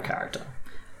entirely out of character.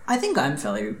 I think I'm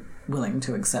fairly willing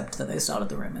to accept that they started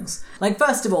the rumors. Like,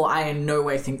 first of all, I in no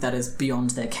way think that is beyond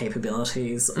their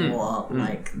capabilities or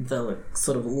like the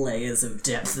sort of layers of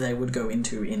depth they would go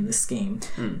into in this scheme.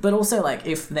 But also, like,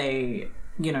 if they,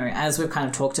 as we've kind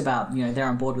of talked about, they're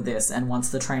on board with this, and once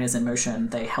the train is in motion,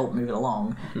 they help move it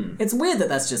along. It's weird that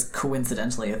that's just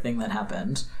coincidentally a thing that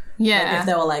happened. Yeah. Like, if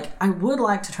they were like, I would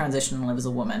like to transition and live as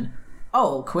a woman.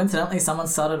 Oh, coincidentally, someone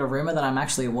started a rumor that I'm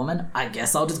actually a woman. I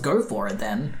guess I'll just go for it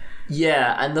then.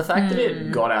 Yeah, and the fact that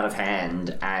it got out of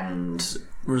hand and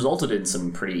resulted in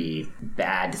some pretty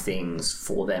bad things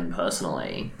for them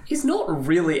personally is not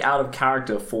really out of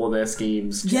character for their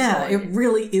schemes generally. Yeah, it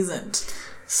really isn't.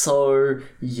 So,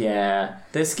 yeah,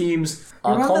 their schemes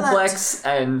are Remember complex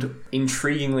and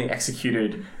intriguingly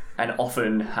executed and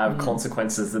often have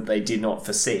consequences that they did not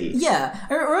foresee. Yeah,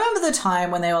 I remember the time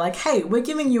when they were like, hey, we're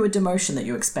giving you a demotion that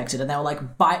you expected, and they were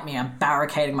like, bite me, I'm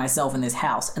barricading myself in this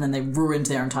house, and then they ruined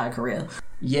their entire career.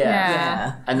 Yeah.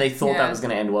 Yeah. And they thought Yeah. that was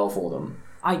going to end well for them.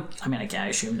 I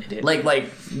assume they did. Like,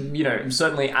 you know,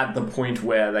 certainly at the point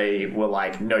where they were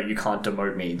like, no, you can't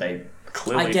demote me, they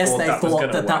clearly I guess thought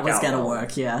they that was going to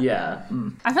work, yeah. Yeah.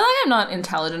 I feel like I'm not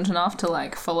intelligent enough to,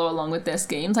 like, follow along with their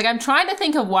schemes. Like, I'm trying to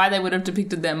think of why they would have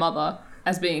depicted their mother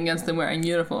as being against them wearing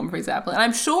uniform, for example. And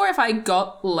I'm sure if I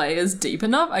got layers deep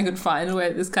enough, I could find a way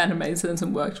that this kind of made sense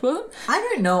and worked for them. I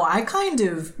don't know.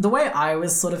 The way I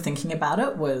was sort of thinking about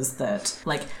it was that,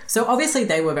 like, so obviously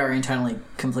they were very internally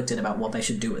conflicted about what they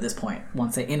should do at this point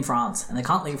once they're in France and they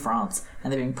can't leave France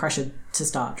and they're being pressured to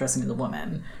start dressing as a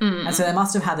woman. And so they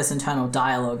must have had this internal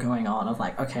dialogue going on of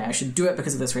like, okay, I should do it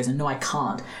because of this reason. No, I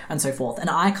can't. And so forth.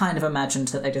 And I kind of imagined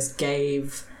that they just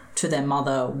gave to their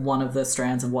mother one of the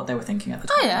strands of what they were thinking at the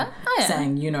time. Oh yeah.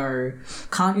 Saying, you know,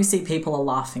 can't you see people are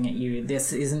laughing at you?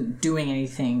 This isn't doing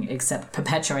anything except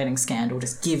perpetuating scandal.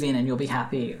 Just give in and you'll be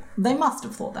happy. They must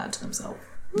have thought that to themselves.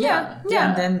 Yeah.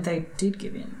 And then they did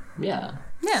give in. Yeah.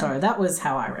 So that was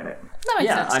how I read it. That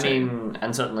makes sense too. mean,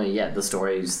 and certainly, the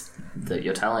stories that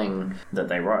you're telling that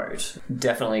they wrote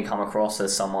definitely come across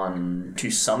as someone, to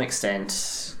some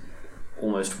extent,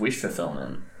 almost wish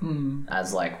fulfillment.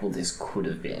 As like, well, this could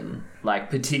have been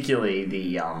like, particularly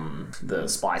the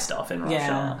spy stuff in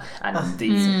Russia and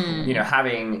these, you know,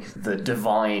 having the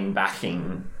divine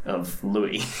backing of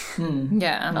Louis.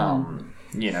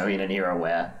 You know, in an era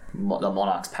where the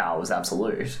monarch's power was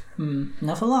absolute.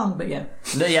 Not for long, but yeah.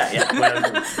 No,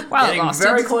 we're getting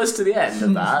very close to the end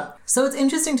of that. So it's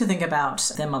interesting to think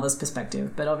about their mother's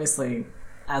perspective, but obviously,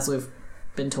 as we've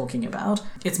been talking about,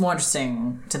 it's more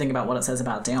interesting to think about what it says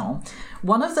about Dion.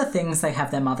 One of the things they have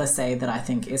their mother say that I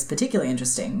think is particularly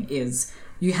interesting is,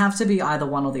 you have to be either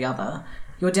one or the other.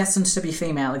 You're destined to be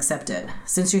female, accept it.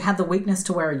 Since you had the weakness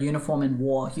to wear a uniform in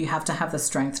war, you have to have the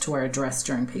strength to wear a dress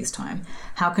during peacetime.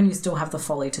 How can you still have the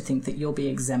folly to think that you'll be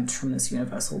exempt from this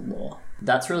universal law?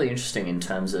 That's really interesting in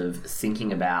terms of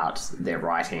thinking about their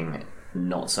writing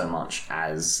not so much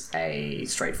as a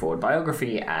straightforward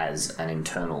biography as an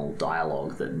internal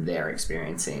dialogue that they're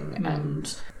experiencing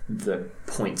and the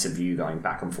points of view going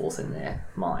back and forth in their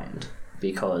mind.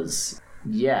 Because,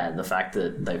 the fact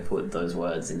that they put those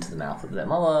words into the mouth of their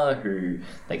mother, who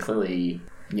they clearly,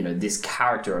 you know, this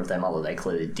character of their mother they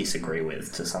clearly disagree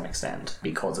with to some extent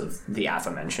because of the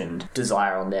aforementioned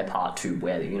desire on their part to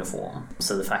wear the uniform.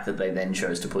 So the fact that they then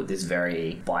chose to put this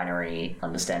very binary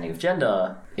understanding of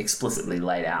gender explicitly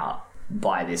laid out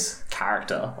by this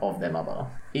character of their mother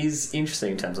is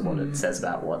interesting in terms of what it says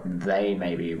about what they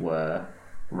maybe were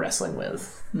wrestling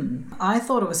with. I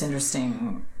thought it was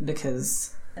interesting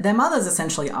because their mother's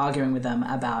essentially arguing with them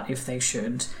about if they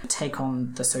should take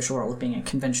on the social role of being a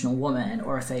conventional woman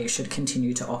or if they should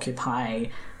continue to occupy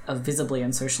a visibly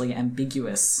and socially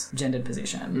ambiguous gendered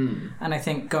position. And I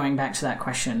think going back to that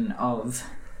question of,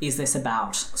 is this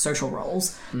about social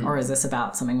roles or is this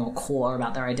about something more core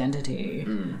about their identity?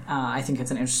 I think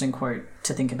it's an interesting quote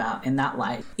to think about in that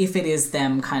light. If it is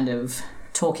them kind of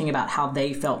talking about how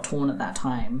they felt torn at that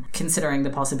time, considering the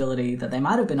possibility that they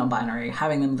might have been non-binary,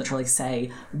 having them literally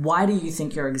say, why do you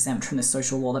think you're exempt from this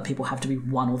social law that people have to be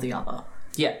one or the other?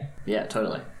 Yeah,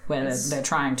 totally. Where they're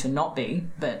trying to not be,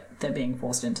 but they're being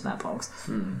forced into that box.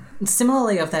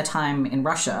 Similarly, of their time in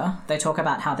Russia, they talk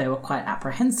about how they were quite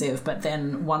apprehensive, but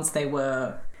then once they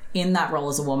were in that role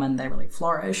as a woman, they really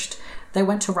flourished. They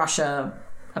went to Russia,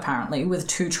 apparently, with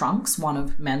 2 trunks, one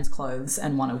of men's clothes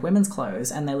and one of women's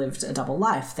clothes, and they lived a double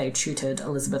life. They tutored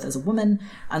Elizabeth as a woman,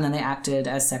 and then they acted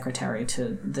as secretary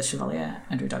to the Chevalier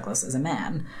Andrew Douglas as a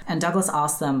man. And Douglas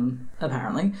asked them,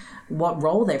 apparently, what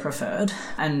role they preferred,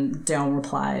 and Dion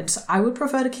replied, I would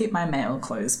prefer to keep my male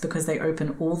clothes because they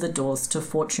open all the doors to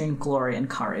fortune, glory, and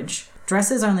courage.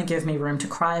 Dresses only give me room to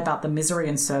cry about the misery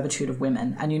and servitude of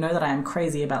women, and you know that I am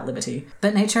crazy about liberty.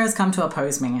 But nature has come to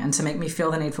oppose me and to make me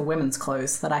feel the need for women's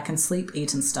clothes, that I can sleep,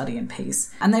 eat, and study in peace.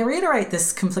 And they reiterate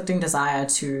this conflicting desire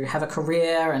to have a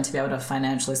career and to be able to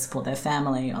financially support their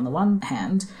family on the one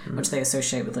hand, which they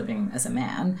associate with living as a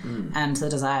man, and the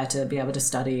desire to be able to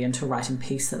study and to write in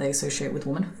peace that they associate with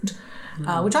womanhood.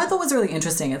 Which I thought was really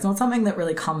interesting. It's not something that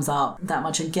really comes up that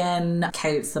much again.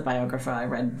 Kate, the biographer I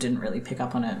read, didn't really pick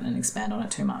up on it and expand on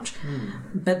it too much.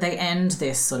 But they end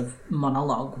this sort of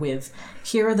monologue with,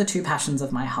 here are the 2 passions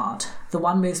of my heart. The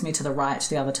one moves me to the right,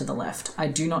 the other to the left. I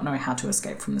do not know how to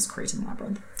escape from this Cretan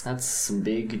labyrinth. That's some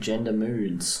big gender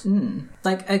moods.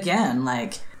 Like, again,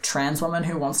 like, trans woman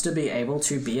who wants to be able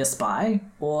to be a spy,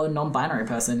 or non-binary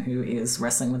person who is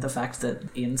wrestling with the fact that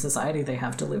in society they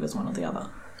have to live as one or the other.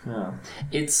 Yeah.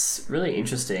 It's really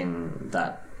interesting,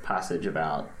 that passage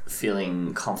about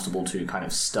feeling comfortable to kind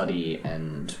of study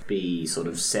and be sort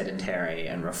of sedentary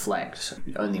and reflect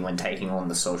only when taking on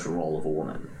the social role of a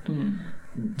woman.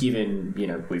 given,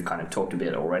 we've kind of talked a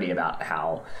bit already about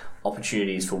how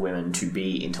opportunities for women to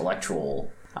be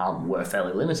intellectual were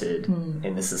fairly limited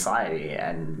in this society,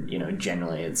 and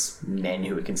generally it's men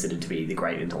who are considered to be the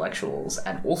great intellectuals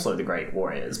and also the great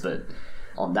warriors. But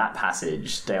on that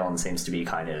passage, Daon seems to be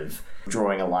kind of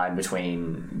drawing a line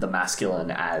between the masculine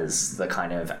as the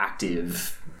kind of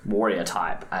active warrior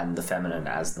type and the feminine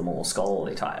as the more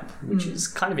scholarly type, which is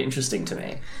kind of interesting to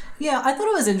me. Yeah, I thought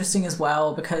it was interesting as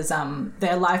well because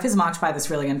their life is marked by this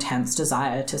really intense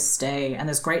desire to stay, and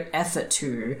there's great effort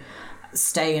to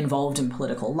stay involved in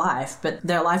political life, but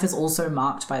their life is also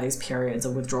marked by these periods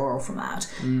of withdrawal from that.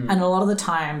 And a lot of the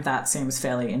time that seems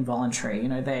fairly involuntary.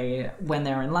 When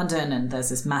they're in London and there's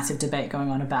this massive debate going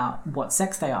on about what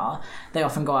sex they are, they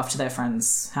often go off to their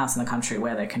friend's house in the country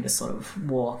where they can just sort of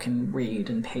walk and read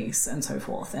in peace and so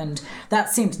forth. And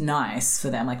that seemed nice for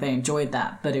them, like they enjoyed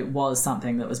that, but it was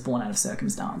something that was born out of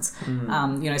circumstance.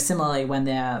 Similarly, when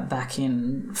they're back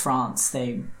in France,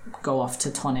 they go off to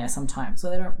Tonnerre sometimes, so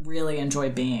they don't really enjoy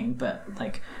being, but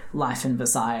like life in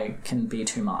Versailles can be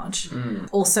too much.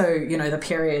 Also, the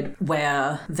period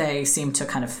where they seem to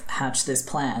kind of hatch this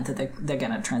plan that they're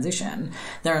going to transition,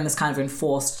 they're in this kind of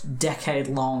enforced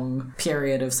decade-long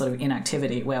period of sort of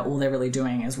inactivity where all they're really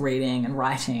doing is reading and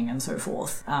writing and so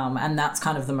forth. And that's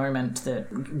kind of the moment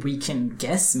that we can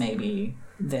guess maybe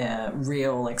their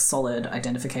real, like, solid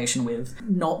identification with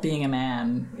not being a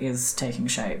man is taking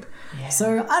shape. Yeah.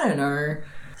 So, I don't know.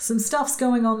 Some stuff's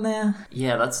going on there.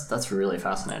 Yeah, that's really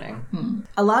fascinating.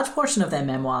 A large portion of their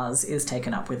memoirs is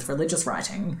taken up with religious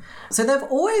writing. So they've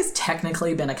always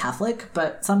technically been a Catholic,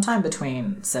 but sometime between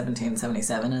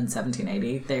 1777 and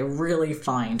 1780, they really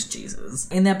find Jesus.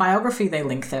 In their biography, they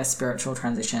link their spiritual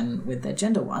transition with their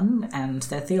gender one, and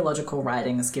their theological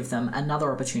writings give them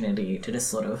another opportunity to just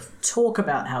sort of talk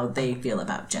about how they feel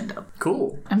about gender.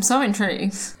 Cool. I'm so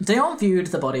intrigued. Daon viewed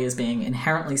the body as being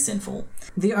inherently sinful.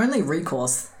 The only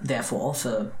recourse, therefore,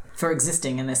 for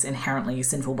existing in this inherently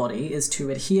sinful body is to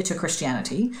adhere to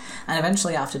Christianity, and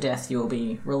eventually after death you will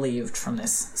be relieved from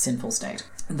this sinful state.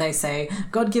 They say,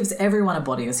 God gives everyone a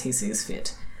body as he sees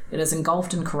fit. It is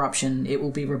engulfed in corruption, it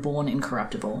will be reborn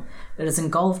incorruptible. It is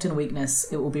engulfed in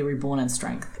weakness, it will be reborn in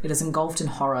strength. It is engulfed in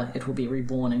horror, it will be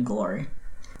reborn in glory.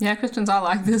 Yeah, Christians are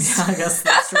like this. I guess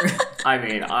that's true. I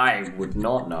mean, I would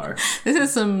not know. This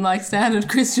is some, like, standard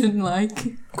Christian,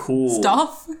 like, cool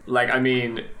stuff. Like, I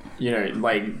mean,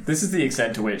 this is the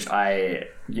extent to which I,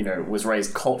 was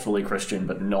raised culturally Christian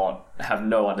but have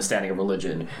no understanding of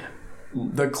religion.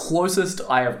 The closest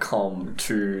I have come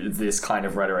to this kind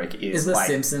of rhetoric is The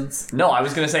Simpsons. No, I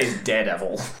was going to say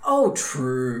Daredevil. Oh,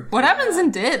 true. What happens in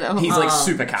Daredevil? He's like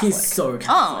super Catholic. He's so Catholic.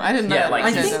 Oh, I didn't know. Yeah, like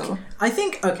I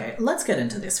think, okay, let's get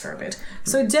into this for a bit.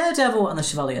 So Daredevil and the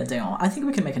Chevalier d'Eon, I think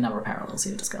we can make a number of parallels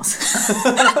here to discuss.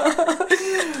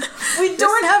 We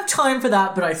don't have time for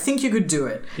that, but I think you could do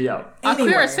it. Yeah. Our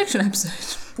Queer as Fiction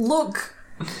episode. Look,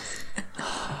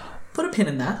 put a pin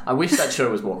in that. I wish that show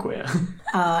was more queer.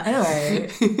 Anyway,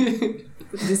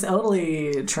 this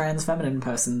elderly trans feminine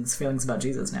person's feelings about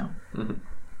Jesus now. Mm-hmm.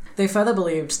 They further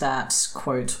believed that,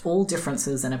 quote, all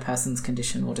differences in a person's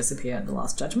condition will disappear at the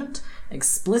Last Judgment,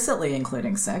 explicitly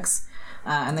including sex,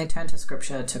 and they turned to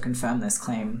scripture to confirm this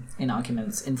claim in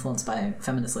arguments influenced by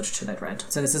feminist literature they'd read.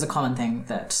 So this is a common thing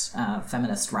that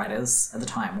feminist writers at the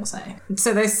time will say.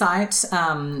 So they cite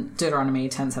Deuteronomy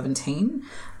 10:17,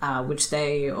 which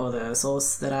or the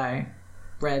source that I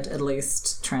read at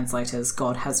least, translate as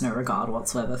God has no regard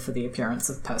whatsoever for the appearance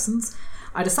of persons.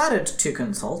 I decided to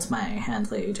consult my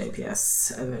Handley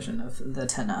JPS version of the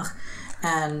Tanakh,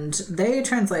 and they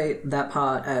translate that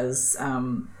part as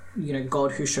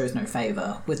God who shows no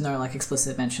favour, with no like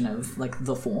explicit mention of like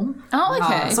the form. Oh,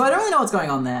 okay. So I don't really know what's going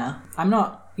on there. I'm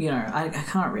not, I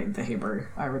can't read the Hebrew.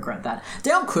 I regret that.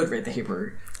 Daon could read the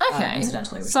Hebrew. Okay.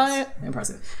 Incidentally, which so is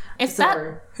impressive.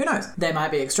 Who knows? They might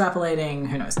be extrapolating,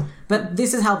 who knows? But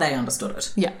this is how they understood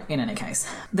it. Yeah. In any case.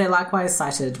 They likewise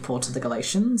cited Paul to the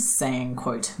Galatians, saying,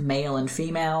 quote, male and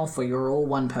female, for you're all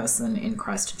one person in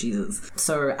Christ Jesus.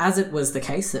 So as it was the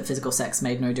case that physical sex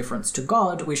made no difference to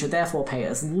God, we should therefore pay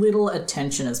as little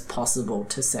attention as possible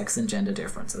to sex and gender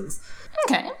differences.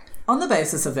 Okay. On the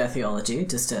basis of their theology,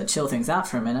 just to chill things out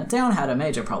for a minute, Daon had a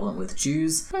major problem with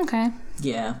Jews. Okay.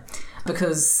 Yeah.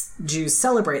 Because Jews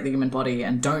celebrate the human body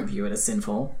and don't view it as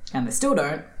sinful, and they still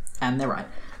don't, and they're right.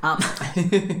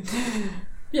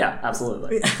 Yeah,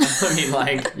 absolutely. I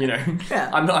mean,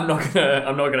 yeah. I'm not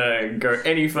gonna go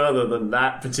any further than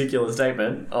that particular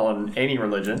statement on any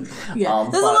religion. Yeah,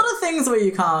 there's a lot of things where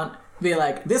you can't be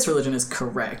like, this religion is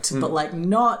correct, but like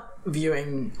not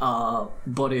viewing our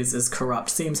bodies as corrupt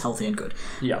seems healthy and good.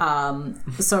 Yeah.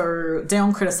 So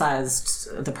Dion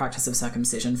criticised the practice of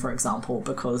circumcision, for example,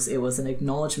 because it was an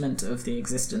acknowledgement of the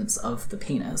existence of the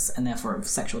penis and therefore of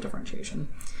sexual differentiation.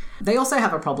 They also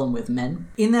have a problem with men.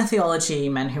 In their theology,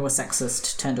 men who were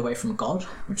sexist turned away from God,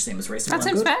 which seems reasonable. That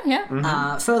seems fair,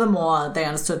 yeah. Furthermore, they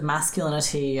understood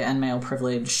masculinity and male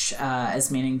privilege as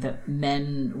meaning that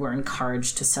men were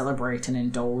encouraged to celebrate and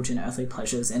indulge in earthly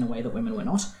pleasures in a way that women were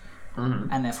not.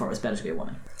 And therefore it was better to be a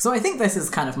woman. So I think this is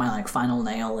kind of my like final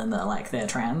nail in the like their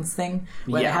trans thing,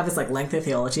 where they have this like lengthy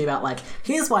theology about like,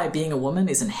 here's why being a woman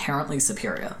is inherently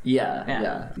superior.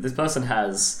 Yeah. This person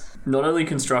has not only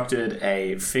constructed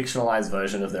a fictionalized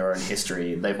version of their own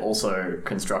history, they've also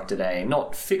constructed a,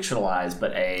 not fictionalized,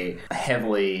 but a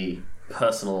heavily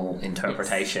personal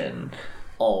interpretation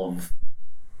of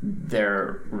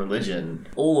their religion,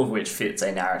 all of which fits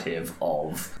a narrative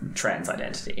of trans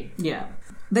identity. Yeah.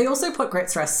 They also put great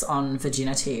stress on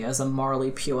virginity as a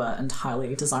morally pure and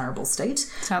highly desirable state.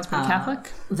 Sounds pretty Catholic.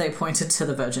 They pointed to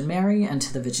the Virgin Mary and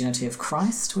to the virginity of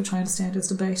Christ, which I understand is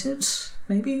debated.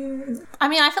 Maybe? I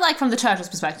mean, I feel like from the church's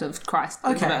perspective, Christ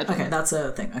is the virgin. Okay, that's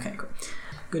a thing. Okay, cool.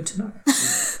 Good to know.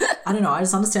 I don't know, I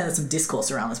just understand there's some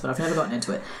discourse around this, but I've never gotten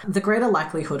into it. The greater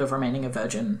likelihood of remaining a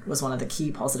virgin was one of the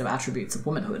key positive attributes of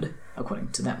womanhood, according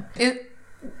to them.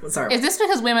 Sorry. Is this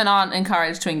because women aren't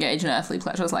encouraged to engage in earthly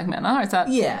pleasures like men are? Is that...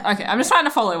 Yeah. Okay, I'm just trying to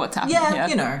follow what's happening here. Yeah,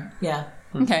 you know, yeah.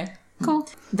 Okay, cool.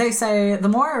 They say, the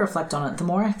more I reflect on it, the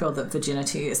more I feel that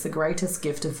virginity is the greatest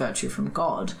gift of virtue from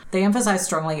God. They emphasise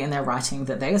strongly in their writing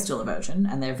that they are still a virgin,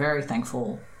 and they're very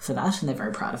thankful for that, and they're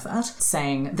very proud of that,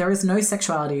 saying, there is no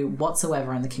sexuality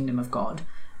whatsoever in the kingdom of God.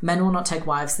 Men will not take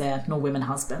wives there, nor women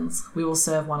husbands. We will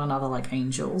serve one another like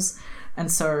angels. And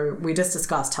so we just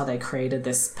discussed how they created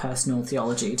this personal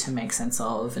theology to make sense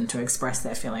of and to express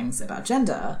their feelings about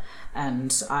gender.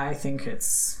 And I think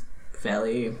it's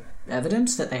fairly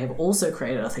evident that they have also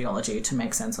created a theology to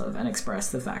make sense of and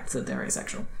express the fact that they're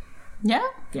asexual. Yeah?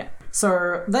 Yeah.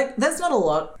 So like, there's not a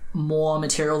lot more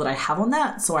material that I have on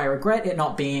that, so I regret it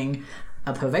not being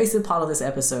a pervasive part of this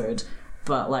episode,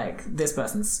 but like, this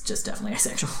person's just definitely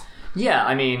asexual. Yeah,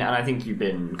 I mean, and I think you've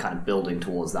been kind of building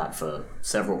towards that for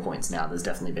several points now. There's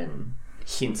definitely been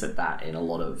hints at that in a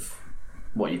lot of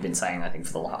what you've been saying, I think,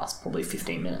 for the last probably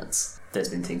 15 minutes. There's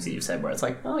been things that you've said where it's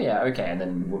like, oh yeah, okay, and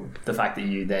then the fact that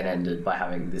you then ended by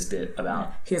having this bit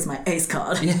about... Here's my ace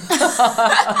card.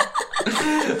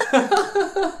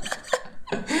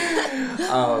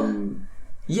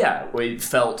 Yeah, it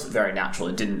felt very natural.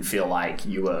 It didn't feel like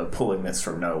you were pulling this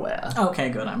from nowhere. Okay,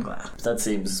 good, I'm glad. That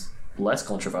seems less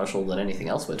controversial than anything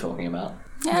else we're talking about.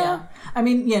 Yeah. I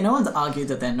mean, yeah, no one's argued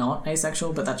that they're not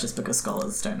asexual, but that's just because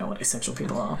scholars don't know what asexual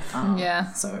people are.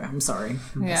 Yeah. So I'm sorry,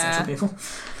 Yeah. asexual people.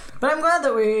 But I'm glad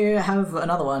that we have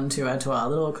another one to add to our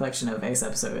little collection of ace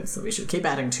episodes that we should keep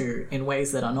adding to in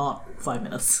ways that are not 5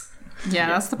 minutes. Yeah,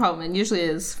 that's the problem. It usually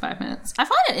is 5 minutes. I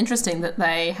find it interesting that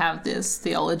they have this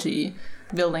theology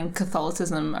building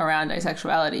Catholicism around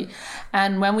asexuality.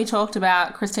 And when we talked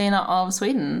about Christina of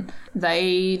Sweden,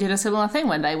 they did a similar thing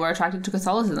when they were attracted to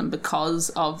Catholicism because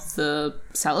of the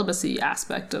celibacy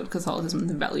aspect of Catholicism,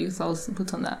 the value Catholicism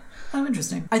puts on that. Oh,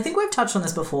 interesting. I think we've touched on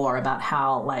this before about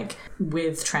how, like,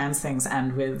 with trans things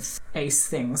and with ace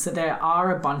things, that there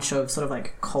are a bunch of sort of,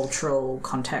 like, cultural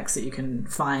contexts that you can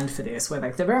find for this, where,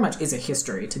 like, there very much is a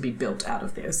history to be built out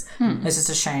of this. It's just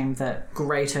a shame that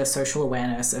greater social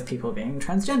awareness of people being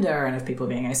transgender and of people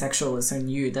being asexual is so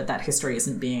new that that history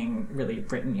isn't being really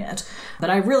written yet.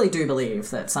 But I really do believe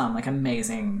that some, like,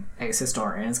 amazing ace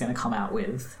historian is going to come out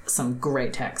with some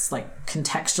great texts, like,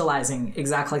 contextualizing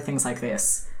exactly things like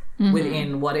this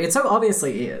within what it so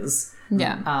obviously is.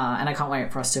 Yeah. And I can't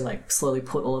wait for us to, like, slowly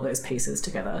put all of those pieces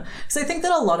together. So I think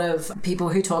that a lot of people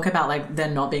who talk about, like, there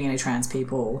not being any trans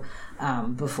people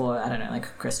before, I don't know,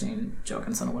 like Christine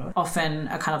Jorgensen or whatever, often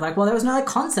are kind of like, well, there was no, like,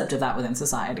 concept of that within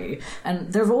society.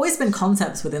 And there have always been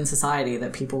concepts within society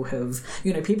that people have,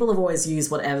 you know, people have always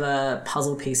used whatever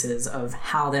puzzle pieces of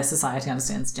how their society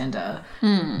understands gender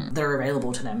that are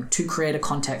available to them to create a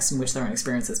context in which their own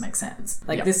experiences make sense.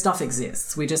 Like, this stuff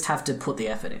exists. We just have to put the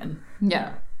effort in.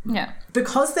 Yeah. Yeah.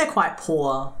 Because they're quite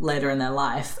poor later in their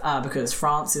life, because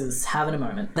France is having a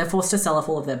moment, they're forced to sell off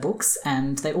all of their books,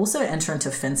 and they also enter into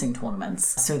fencing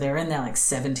tournaments. So they're in their, like,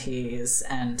 70s,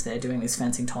 and they're doing these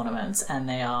fencing tournaments, and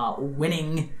they are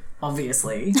winning,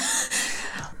 obviously.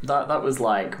 That was,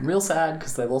 like, real sad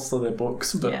because they lost all their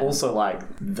books, but also, like,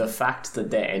 the fact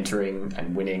that they're entering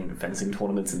and winning fencing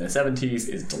tournaments in their 70s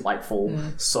is delightful.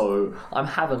 So I'm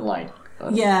having, like,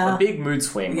 a big mood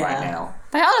swing right now.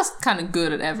 They are just kind of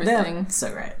good at everything. They're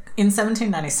so great. In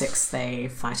 1796, they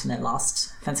fight in their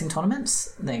last fencing tournament.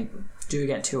 They do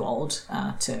get too old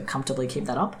to comfortably keep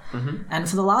that up. And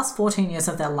for the last 14 years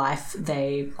of their life,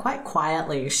 they quite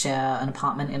quietly share an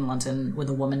apartment in London with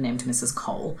a woman named Mrs.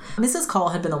 Cole. Mrs. Cole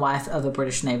had been the wife of a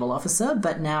British naval officer,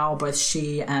 but now both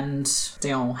she and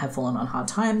Dion have fallen on hard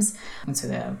times. And so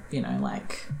they're,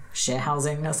 share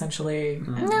housing, essentially,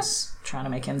 and trying to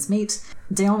make ends meet.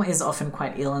 Dion is often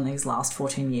quite ill in these last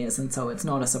 14 years, and so it's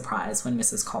not a surprise when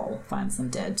Mrs. Cole finds them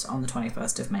dead on the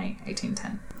 21st of May,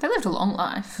 1810. They lived a long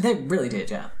life. They really did,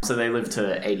 yeah. So they lived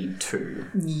to 82.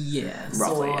 Yes.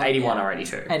 Roughly. 81 or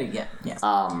 82. 80, yeah, yes.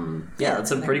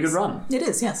 That's a pretty good run. It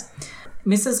is, yes.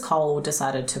 Mrs. Cole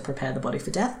decided to prepare the body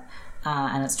for death,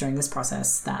 and it's during this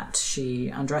process that she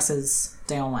undresses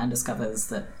Dion and discovers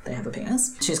that they have a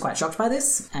penis. She's quite shocked by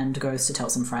this and goes to tell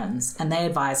some friends, and they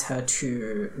advise her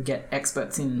to get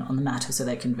experts in on the matter so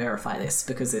they can verify this,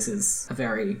 because this is a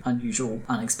very unusual,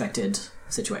 unexpected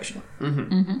situation.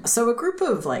 So a group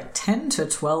of 10 to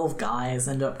 12 guys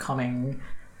end up coming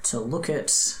to look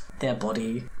at their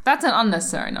body. That's an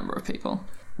unnecessary number of people.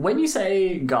 When you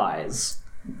say guys,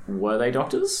 were they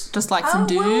doctors? Just some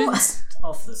dudes.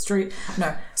 Off the street.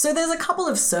 No. So there's a couple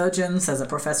of surgeons, there's a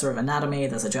professor of anatomy,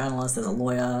 there's a journalist, there's a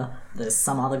lawyer, there's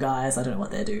some other guys, I don't know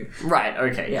what they do. Right,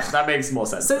 okay. Yeah. That makes more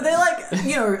sense. So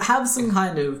they're have some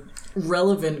kind of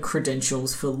relevant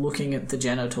credentials for looking at the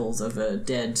genitals of a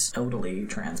dead elderly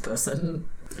trans person.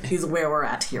 Is where we're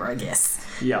at here, I guess.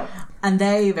 Yeah. And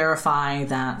they verify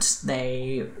that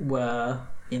they were,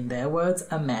 in their words,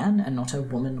 a man and not a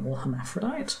woman or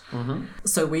hermaphrodite.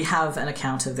 So we have an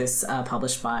account of this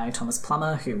published by Thomas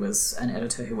Plummer, who was an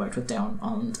editor who worked with Dion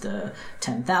on the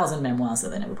 10,000 memoirs that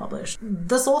they never published.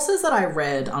 The sources that I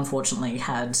read, unfortunately,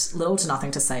 had little to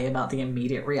nothing to say about the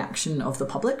immediate reaction of the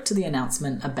public to the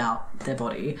announcement about their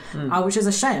body, which is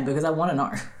a shame because I want to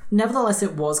know. Nevertheless,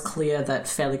 it was clear that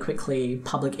fairly quickly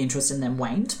public interest in them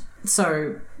waned.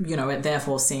 So, it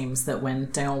therefore seems that when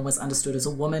Dion was understood as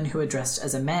a woman who had dressed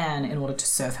as a man in order to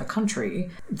serve her country,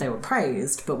 they were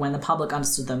praised, but when the public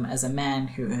understood them as a man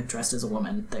who had dressed as a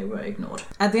woman, they were ignored.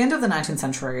 At the end of the 19th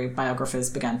century,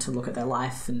 biographers began to look at their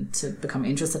life and to become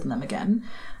interested in them again,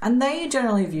 and they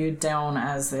generally viewed Dion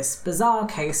as this bizarre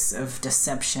case of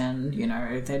deception.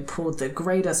 They'd pulled the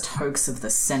greatest hoax of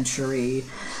the century,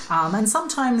 and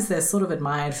sometimes they're sort of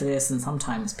admired for this, and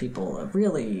sometimes people are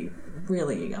really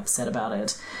upset about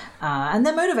it. And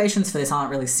their motivations for this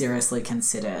aren't really seriously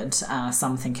considered.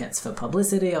 Some think it's for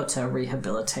publicity or to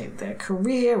rehabilitate their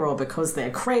career or because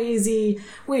they're crazy.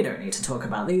 We don't need to talk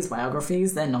about these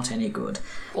biographies. They're not any good.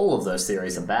 All of those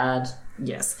theories are bad.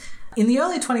 Yes. In the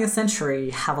early 20th century,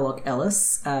 Havelock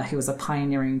Ellis, who was a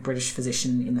pioneering British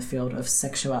physician in the field of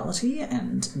sexuality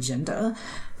and gender,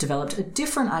 developed a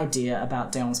different idea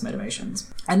about Dion's motivations.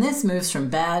 And this moves from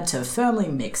bad to firmly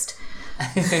mixed.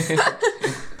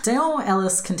 Dion,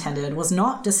 Ellis contended, was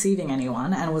not deceiving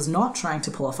anyone and was not trying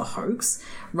to pull off a hoax.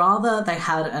 Rather, they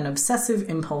had an obsessive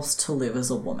impulse to live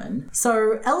as a woman.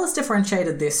 So Ellis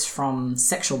differentiated this from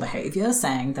sexual behaviour,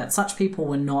 saying that such people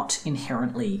were not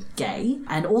inherently gay,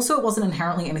 and also it wasn't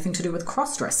inherently anything to do with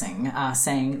cross-dressing,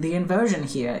 saying the inversion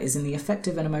here is in the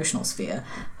affective and emotional sphere,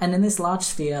 and in this large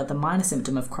sphere, the minor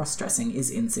symptom of cross-dressing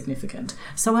is insignificant.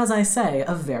 So as I say,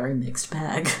 a very mixed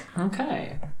bag.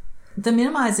 Okay. The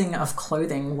minimizing of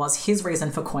clothing was his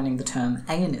reason for coining the term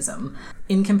Aeonism.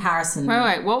 In comparison...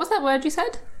 Wait, what was that word you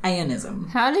said?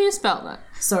 Aeonism. How do you spell that?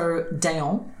 So,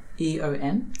 Dion,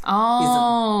 E-O-N.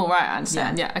 Oh, right, I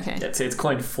understand. Yeah, okay. It's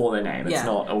coined for their name. It's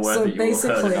not a word that you will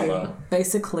have heard another...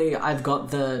 Basically, I've got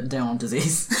the Dion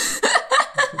disease.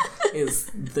 Is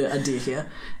the idea here.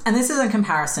 And this is in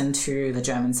comparison to the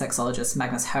German sexologist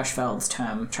Magnus Hirschfeld's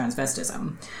term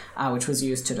transvestism, which was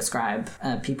used to describe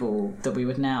people that we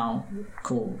would now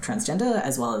call transgender,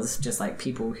 as well as just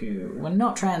people who were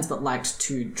not trans but liked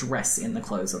to dress in the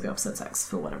clothes of the opposite sex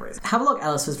for whatever reason. Havelock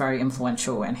Ellis was very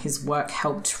influential, and his work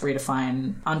helped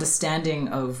redefine understanding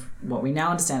of what we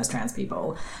now understand as trans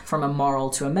people from a moral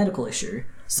to a medical issue.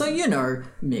 So,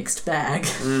 mixed bag.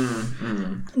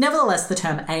 Nevertheless, the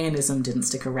term Aeonism didn't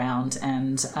stick around,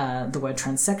 and the word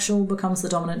transsexual becomes the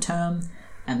dominant term,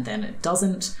 and then it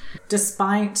doesn't.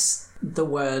 Despite the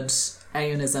word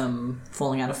Aeonism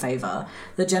falling out of favour,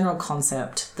 the general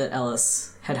concept that Ellis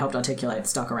had helped articulate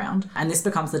stuck around, and this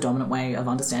becomes the dominant way of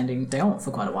understanding Dion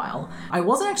for quite a while. I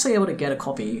wasn't actually able to get a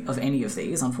copy of any of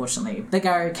these, unfortunately, but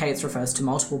Gary Cates refers to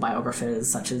multiple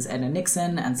biographers such as Edna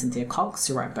Nixon and Cynthia Cox,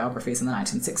 who wrote biographies in the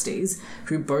 1960s,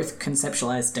 who both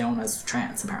conceptualized Dion as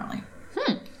trans, apparently.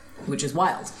 Which is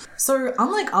wild. So,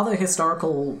 unlike other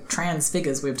historical trans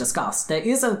figures we've discussed, there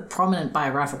is a prominent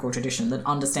biographical tradition that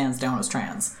understands Dion as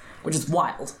trans, which is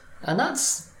wild. And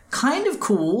that's... kind of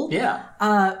cool. Yeah.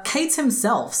 Cates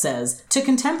himself says, to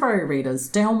contemporary readers,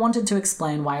 Dayon wanted to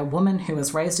explain why a woman who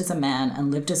was raised as a man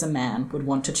and lived as a man would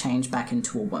want to change back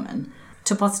into a woman.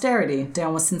 To posterity,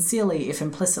 Dayon was sincerely, if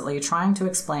implicitly, trying to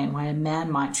explain why a man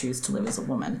might choose to live as a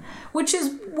woman, which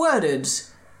is worded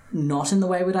not in the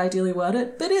way we'd ideally word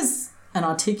it, but is an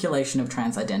articulation of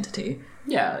trans identity.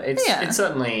 Yeah, it's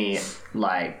certainly,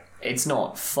 like, it's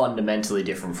not fundamentally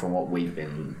different from what we've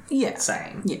been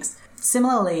saying. Yes.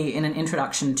 Similarly, in an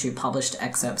introduction to published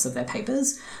excerpts of their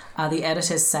papers, the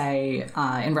editors say,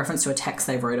 in reference to a text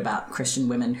they wrote about Christian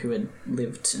women who had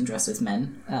lived and dressed as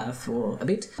men for a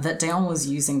bit, that Dayon was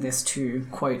using this to,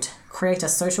 quote, create a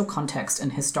social context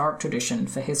and historic tradition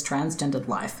for his transgendered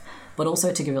life, but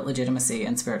also to give it legitimacy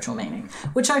and spiritual meaning,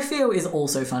 which I feel is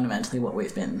also fundamentally what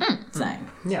we've been saying.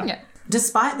 Yeah.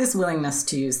 Despite this willingness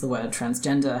to use the word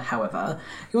transgender, however,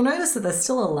 you'll notice that there's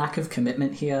still a lack of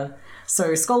commitment here.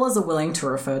 So scholars are willing to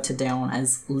refer to Dayon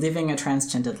as living a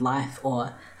transgendered life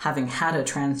or having had a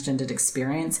transgendered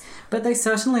experience, but they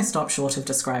certainly stop short of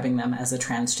describing them as a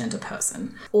transgender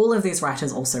person. All of these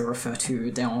writers also refer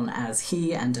to Dayon as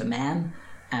he and a man,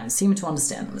 and seem to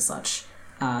understand them as such.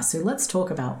 So let's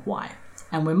talk about why.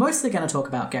 And we're mostly going to talk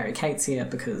about Gary Cates here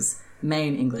because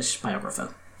main English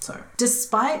biographer. So,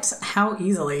 despite how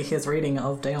easily his reading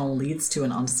of Dayon leads to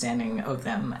an understanding of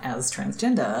them as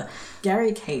transgender,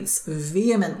 Gary Cates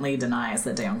vehemently denies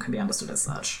that Dayon can be understood as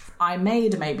such. I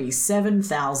made maybe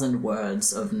 7,000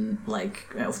 words of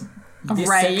this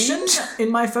section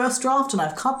in my first draft, and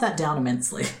I've cut that down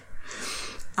immensely.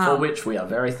 For which we are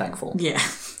very thankful. Yeah.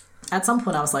 At some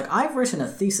point I was like, I've written a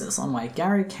thesis on why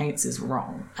Gary Cates is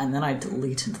wrong, and then I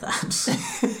deleted that.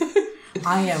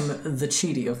 I am the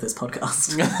Chidi of this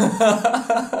podcast.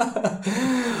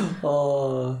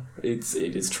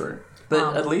 It is true.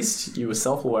 But at least you were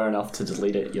self-aware enough to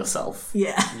delete it yourself.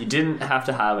 Yeah. You didn't have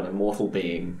to have an immortal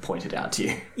being pointed out to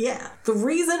you. Yeah. The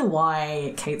reason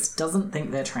why Cates doesn't think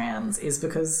they're trans is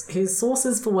because his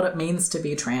sources for what it means to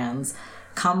be trans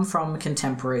come from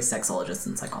contemporary sexologists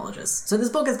and psychologists. So this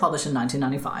book is published in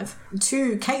 1995.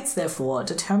 To Cates, therefore,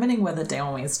 determining whether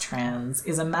Dayon is trans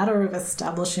is a matter of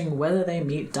establishing whether they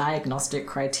meet diagnostic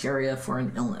criteria for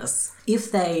an illness. If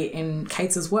they, in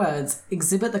Cates's words,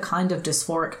 exhibit the kind of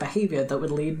dysphoric behaviour that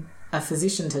would lead a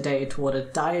physician today toward a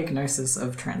diagnosis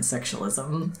of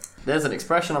transsexualism. There's an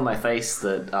expression on my face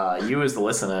that you as the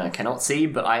listener cannot see,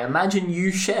 but I imagine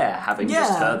you share, having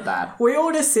just heard that. We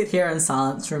all just sit here in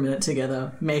silence for a minute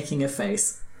together, making a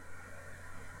face.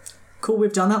 Cool,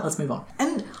 we've done that, let's move on.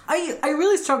 And I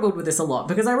really struggled with this a lot,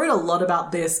 because I read a lot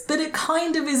about this, but it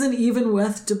kind of isn't even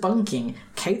worth debunking.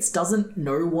 Cates doesn't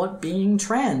know what being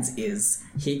trans is.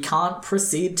 He can't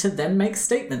proceed to then make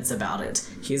statements about it.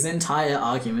 His entire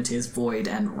argument is void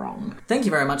and wrong. Thank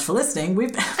you very much for listening.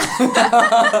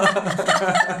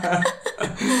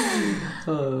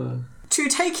 To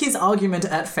take his argument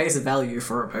at face value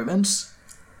for a moment,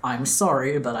 I'm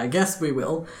sorry, but I guess we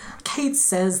will. Cates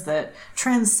says that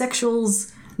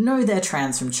transsexuals know they're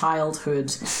trans from childhood,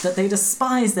 that they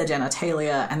despise their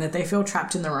genitalia, and that they feel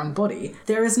trapped in the wrong body.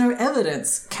 There is no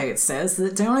evidence, Cates says,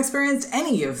 that Dayon experienced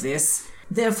any of this,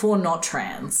 therefore not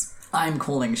trans. I'm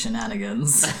calling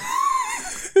shenanigans.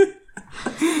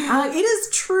 It is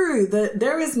true that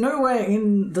there is nowhere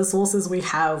in the sources we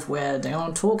have where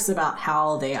Dayon talks about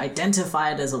how they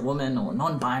identified as a woman or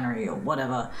non-binary or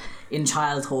whatever in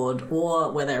childhood,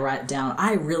 or where they write down,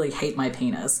 I really hate my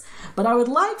penis. But I would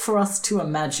like for us to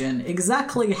imagine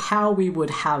exactly how we would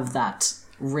have that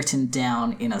written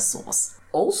down in a source.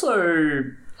 Also,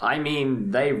 I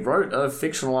mean, they wrote a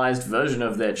fictionalized version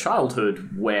of their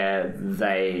childhood where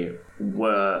they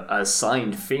were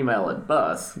assigned female at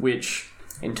birth, which,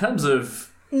 in terms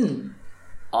of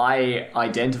I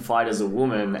identified as a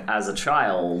woman as a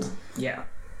child,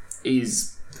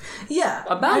 is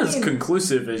about as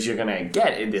conclusive as you're going to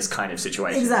get in this kind of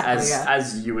situation. Exactly,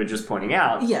 as you were just pointing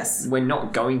out, yes, we're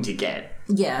not going to get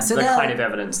so the kind of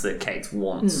evidence that Cates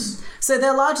wants. So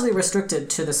they're largely restricted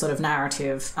to the sort of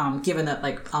narrative, given that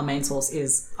like our main source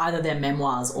is either their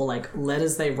memoirs or like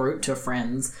letters they wrote to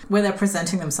friends where they're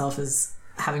presenting themselves as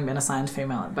having been assigned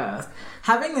female at birth.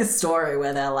 Having this story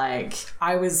where they're like,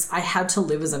 I had to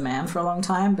live as a man for a long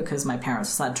time because my parents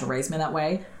decided to raise me that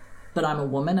way, but I'm a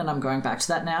woman and I'm going back to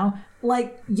that now.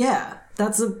 Like, yeah,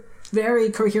 that's a very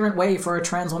coherent way for a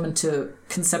trans woman to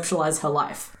conceptualize her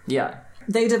life. Yeah.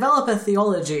 They develop a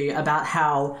theology about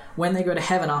how when they go to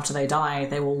heaven after they die,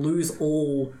 they will lose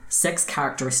all sex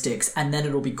characteristics and then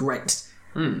it'll be great.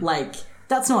 Like,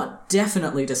 that's not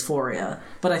definitely dysphoria,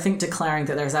 but I think declaring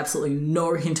that there's absolutely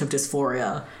no hint of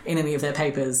dysphoria in any of their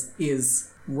papers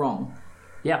is wrong.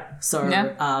 Yeah. So,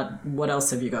 what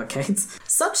else have you got, Kate?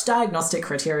 Such diagnostic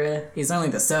criteria is only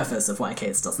the surface of why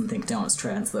Kate doesn't think Dion is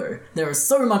trans, though. There is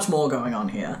so much more going on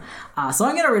here. So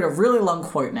I'm going to read a really long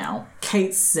quote now.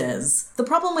 Kate says, "The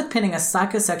problem with pinning a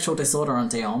psychosexual disorder on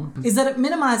Dion is that it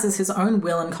minimizes his own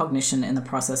will and cognition in the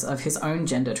process of his own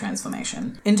gender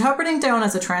transformation. Interpreting Dion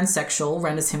as a transsexual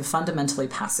renders him fundamentally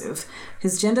passive.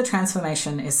 His gender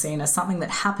transformation is seen as something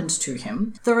that happened to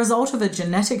him, the result of a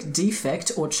genetic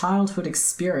defect or childhood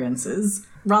experiences,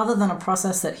 rather than a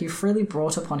process that he freely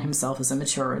brought upon himself as a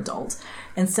mature adult.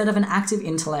 Instead of an active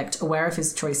intellect, aware of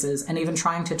his choices, and even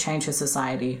trying to change his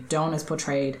society, Dion is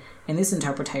portrayed in this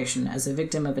interpretation as a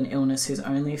victim of an illness whose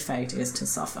only fate is to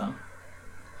suffer."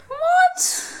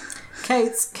 What?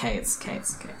 Kate's,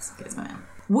 my man.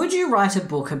 Would you write a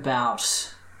book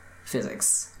about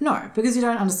physics? No, because you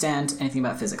don't understand anything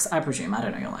about physics, I presume. I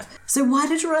don't know your life. So why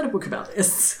did you write a book about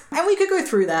this? And we could go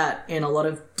through that in a lot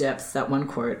of depth, that one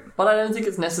quote. But I don't think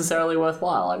it's necessarily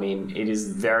worthwhile. I mean, it is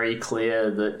very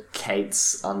clear that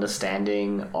Kate's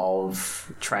understanding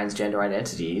of transgender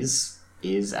identities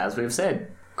is, as we've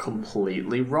said,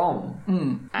 completely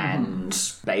wrong. And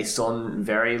based on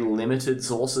very limited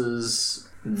sources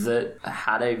that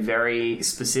had a very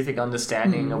specific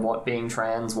understanding of what being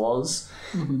trans was,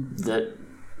 that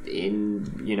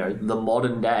in, the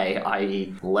modern day,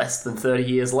 i.e. less than 30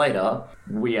 years later,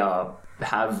 we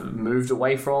have moved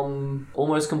away from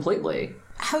almost completely.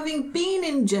 Having been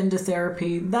in gender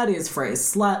therapy, that is phrased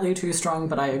slightly too strong,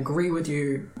 but I agree with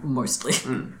you mostly.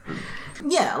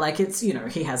 Yeah, like it's,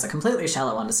 he has a completely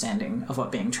shallow understanding of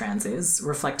what being trans is,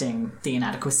 reflecting the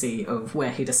inadequacy of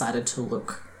where he decided to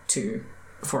look to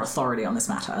for authority on this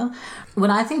matter.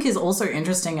 What I think is also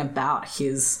interesting about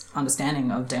his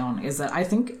understanding of Dion is that I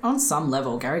think on some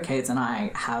level, Gary Cates and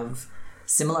I have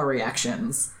similar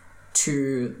reactions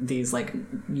to these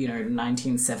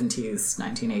 1970s,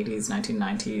 1980s,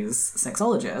 1990s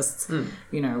sexologists.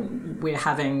 We're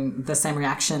having the same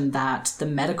reaction that the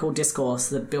medical discourse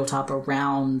that built up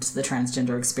around the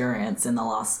transgender experience in the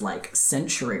last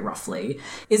century roughly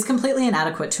is completely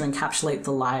inadequate to encapsulate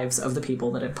the lives of the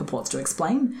people that it purports to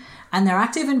explain and their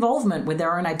active involvement with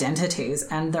their own identities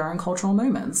and their own cultural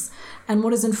moments. And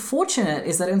what is unfortunate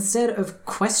is that instead of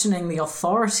questioning the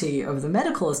authority of the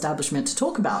medical establishment to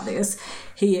talk about this,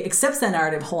 he accepts their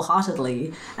narrative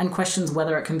wholeheartedly and questions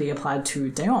whether it can be applied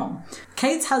to Dion.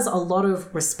 Cates has a lot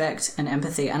of respect and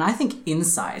empathy, and I think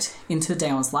insight into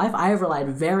Dion's life. I have relied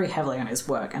very heavily on his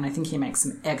work, and I think he makes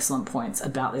some excellent points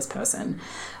about this person.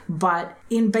 But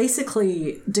in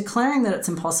basically declaring that it's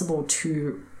impossible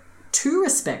to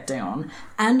respect Dion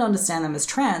and understand them as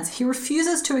trans, he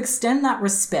refuses to extend that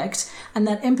respect and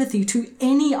that empathy to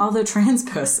any other trans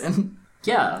person.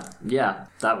 Yeah,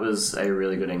 that was a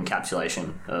really good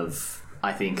encapsulation of,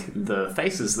 I think, the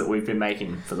faces that we've been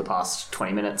making for the past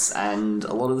 20 minutes and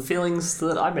a lot of the feelings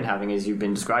that I've been having as you've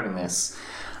been describing this.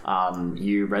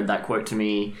 You read that quote to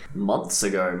me months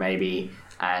ago, maybe,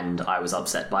 and I was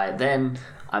upset by it then.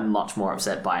 I'm much more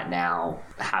upset by it now,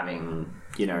 having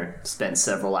spent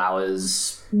several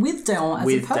hours with Dion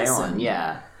as a person.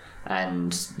 Yeah.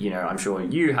 And, I'm sure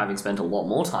you, having spent a lot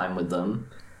more time with them,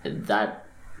 that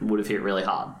would have hit really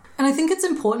hard. And I think it's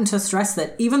important to stress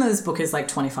that even though this book is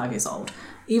 25 years old,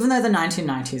 even though the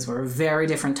 1990s were a very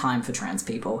different time for trans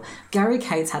people, Gary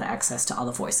Cates had access to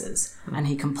other voices, and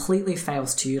he completely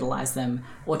fails to utilize them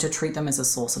or to treat them as a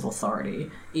source of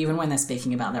authority, even when they're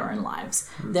speaking about their own lives.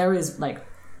 There is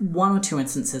one or two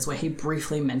instances where he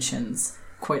briefly mentions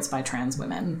quotes by trans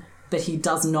women, but he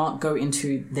does not go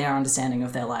into their understanding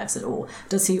of their lives at all.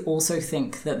 Does he also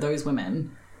think that those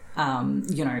women, I'm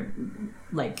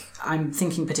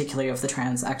thinking particularly of the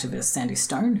trans activist Sandy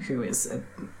Stone, who is a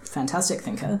fantastic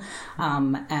thinker,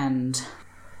 and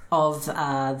of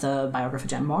the biographer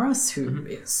Jen Morris, who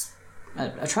is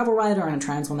a travel writer and a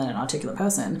trans woman, an articulate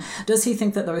person. Does he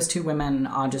think that those two women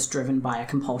are just driven by a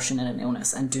compulsion and an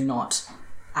illness and do not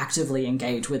actively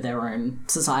engage with their own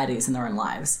societies and their own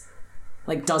lives?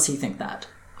 Does he think that?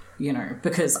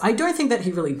 Because I don't think that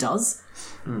he really does,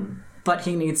 but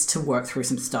he needs to work through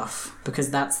some stuff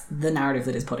because that's the narrative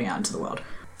that he's putting out into the world.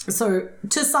 So,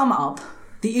 to sum up,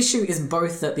 the issue is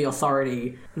both that the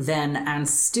authority then and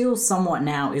still somewhat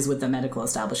now is with the medical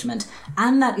establishment,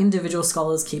 and that individual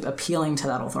scholars keep appealing to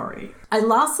that authority. I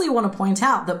lastly want to point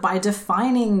out that by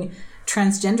defining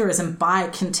transgenderism by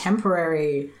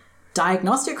contemporary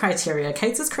diagnostic criteria,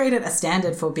 Cates has created a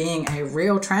standard for being a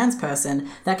real trans person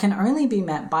that can only be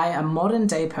met by a modern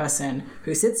day person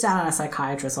who sits down in a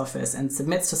psychiatrist's office and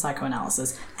submits to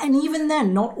psychoanalysis. And even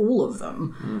then, not all of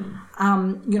them.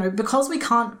 Because we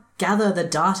can't gather the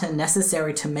data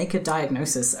necessary to make a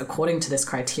diagnosis according to this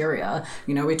criteria.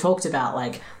 You know, we talked about,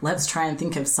 like, let's try and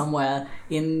think of somewhere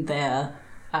in their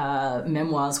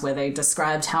memoirs where they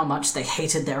described how much they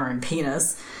hated their own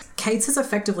penis. Cates has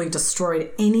effectively destroyed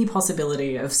any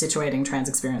possibility of situating trans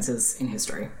experiences in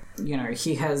history. You know,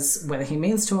 he has, whether he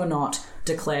means to or not,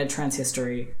 declared trans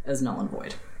history as null and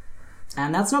void.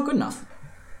 And that's not good enough.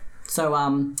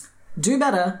 So, do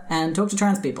better and talk to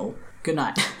trans people. Good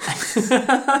night.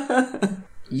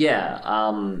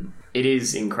 Yeah, it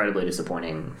is incredibly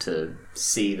disappointing to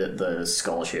see that the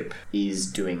scholarship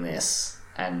is doing this,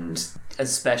 and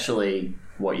especially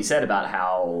what you said about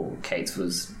how Cates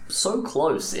was so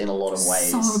close in a lot of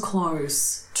ways. So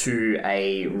close. To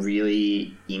a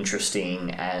really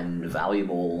interesting and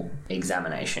valuable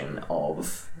examination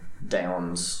of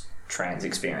Daon's trans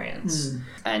experience.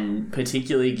 And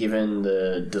particularly given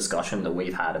the discussion that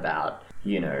we've had about,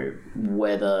 you know,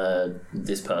 whether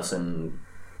this person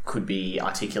could be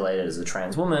articulated as a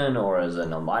trans woman or as a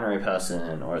non-binary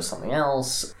person or as something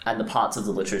else, and the parts of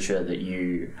the literature that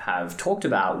you have talked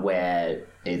about where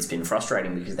it's been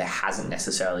frustrating because there hasn't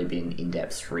necessarily been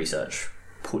in-depth research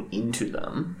put into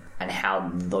them, and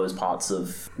how those parts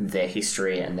of their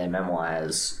history and their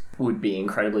memoirs would be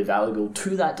incredibly valuable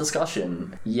to that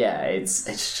discussion. Yeah, it's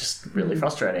just really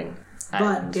frustrating.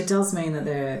 But it does mean that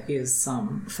there is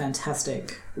some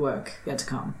fantastic work yet to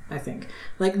come, I think.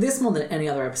 Like, this more than any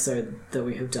other episode that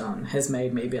we have done has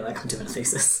made me be like, I'm doing a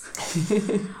thesis.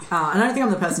 And I don't think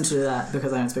I'm the person to do that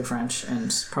because I don't speak French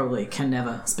and probably can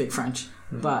never speak French.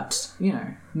 But, you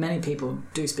know, many people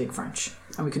do speak French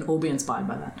and we can all be inspired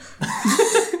by that.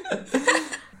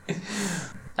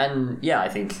 And yeah, I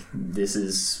think this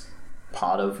is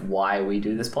part of why we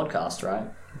do this podcast,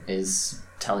 right? Is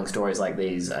telling stories like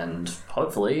these, and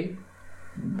hopefully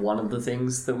one of the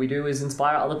things that we do is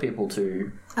inspire other people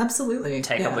to absolutely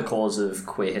take up the cause of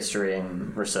queer history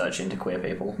and research into queer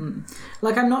people.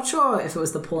 Like, I'm not sure if it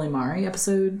was the Paulie Murray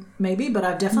episode, maybe, but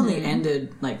I've definitely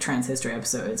ended, like, trans history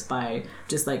episodes by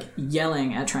just, like,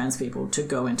 yelling at trans people to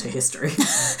go into history.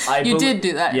 You did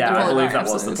do that. Yeah, I believe that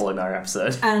was the Paulie Murray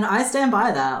episode. And I stand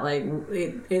by that. Like,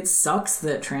 it sucks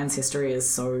that trans history is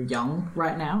so young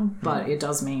right now, but it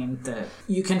does mean that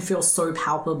you can feel so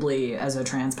palpably as a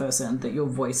trans person that your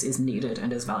voice is needed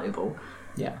and is valuable.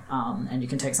 Yeah. And you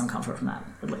can take some comfort from that,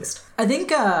 at least. I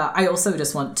think I also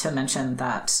just want to mention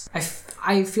that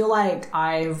I feel like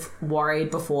I've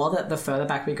worried before that the further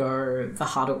back we go, the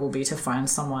harder it will be to find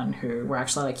someone who we're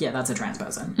actually like, yeah, that's a trans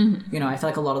person. You know, I feel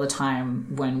like a lot of the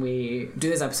time when we do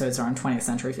these episodes are on 20th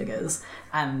century figures,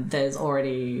 and there's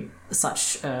already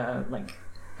such like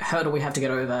hurdle we have to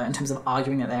get over in terms of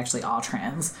arguing that they actually are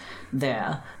trans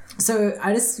there. So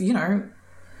I just, you know,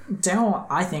 Daon,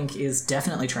 I think, is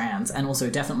definitely trans and also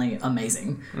definitely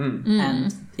amazing.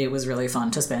 And it was really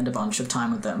fun to spend a bunch of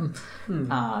time with them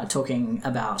talking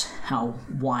about how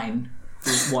wine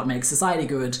is what makes society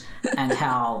good and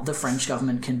how the French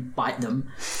government can bite them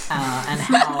and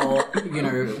how, you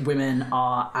know, women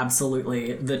are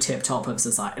absolutely the tip-top of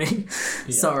society.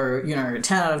 So, you know,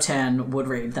 10 out of 10 would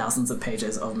read thousands of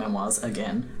pages of memoirs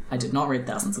again. I did not read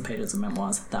thousands of pages of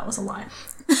memoirs. That was a lie.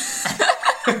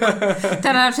 10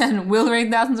 out of 10 will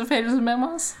read thousands of pages of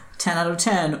memoirs. 10 out of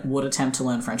 10 would attempt to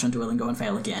learn French on Duolingo and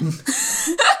fail again.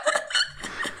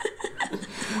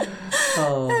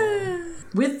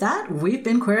 With that, we've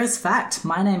been Queer as Fact.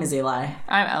 My name is Eli.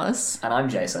 I'm Alice. And I'm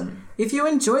Jason. If you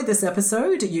enjoyed this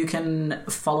episode, you can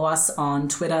follow us on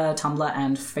Twitter, Tumblr,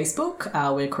 and Facebook.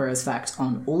 We're Queer as Fact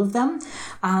on all of them.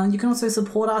 You can also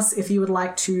support us if you would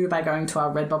like to by going to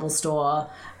our Redbubble store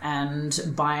and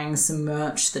buying some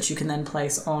merch that you can then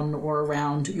place on or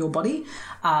around your body.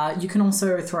 You can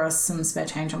also throw us some spare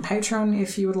change on Patreon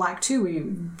if you would like to. We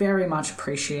very much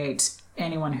appreciate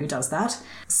anyone who does that.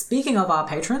 Speaking of our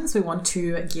patrons, we want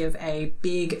to give a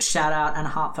big shout out and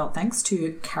heartfelt thanks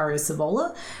to Caro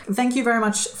Savola. Thank you very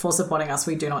much for supporting us.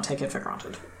 We do not take it for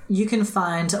granted. You can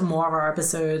find more of our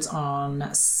episodes on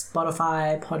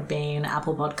Spotify, Podbean,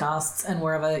 Apple Podcasts, and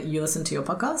wherever you listen to your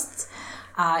podcasts.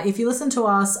 If you listen to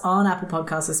us on Apple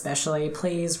Podcasts especially,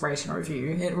 please rate and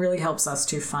review. It really helps us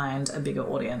to find a bigger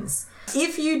audience.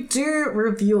 If you do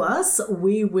review us,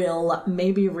 we will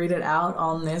maybe read it out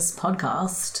on this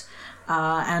podcast.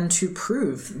 And to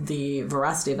prove the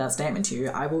veracity of that statement to you,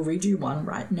 I will read you one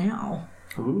right now.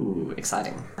 Ooh,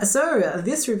 exciting. So,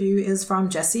 this review is from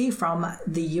Jessie from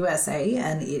the USA,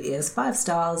 and it is 5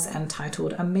 stars and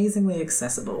titled Amazingly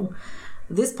Accessible.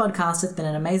 This podcast has been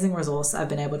an amazing resource I've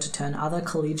been able to turn other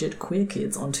collegiate queer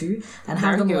kids onto and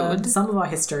have them learn some of our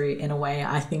history in a way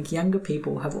I think younger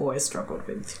people have always struggled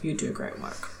with. You do great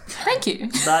work. Thank you.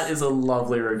 That is a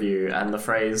lovely review, and the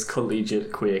phrase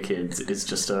collegiate queer kids is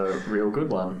just a real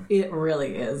good one. It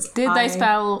really is. Did they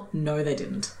spell... No, they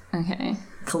didn't. Okay.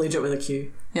 Collegiate with a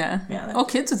Q. Yeah. Yeah. Or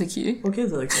kids with a Q. Or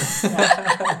kids with a Q.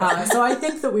 Yeah. So I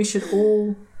think that we should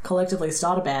all collectively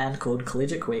start a band called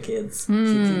Collegiate Queer Kids.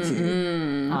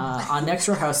 QQQ. Our next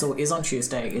rehearsal is on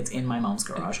Tuesday. It's in my mum's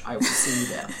garage. I will see you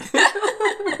there.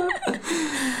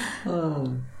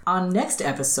 Our next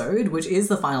episode, which is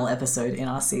the final episode in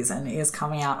our season, is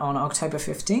coming out on October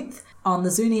 15th on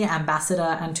the Zuni ambassador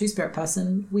and two-spirit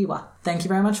person, Wiwa. Thank you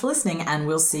very much for listening, and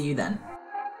we'll see you then.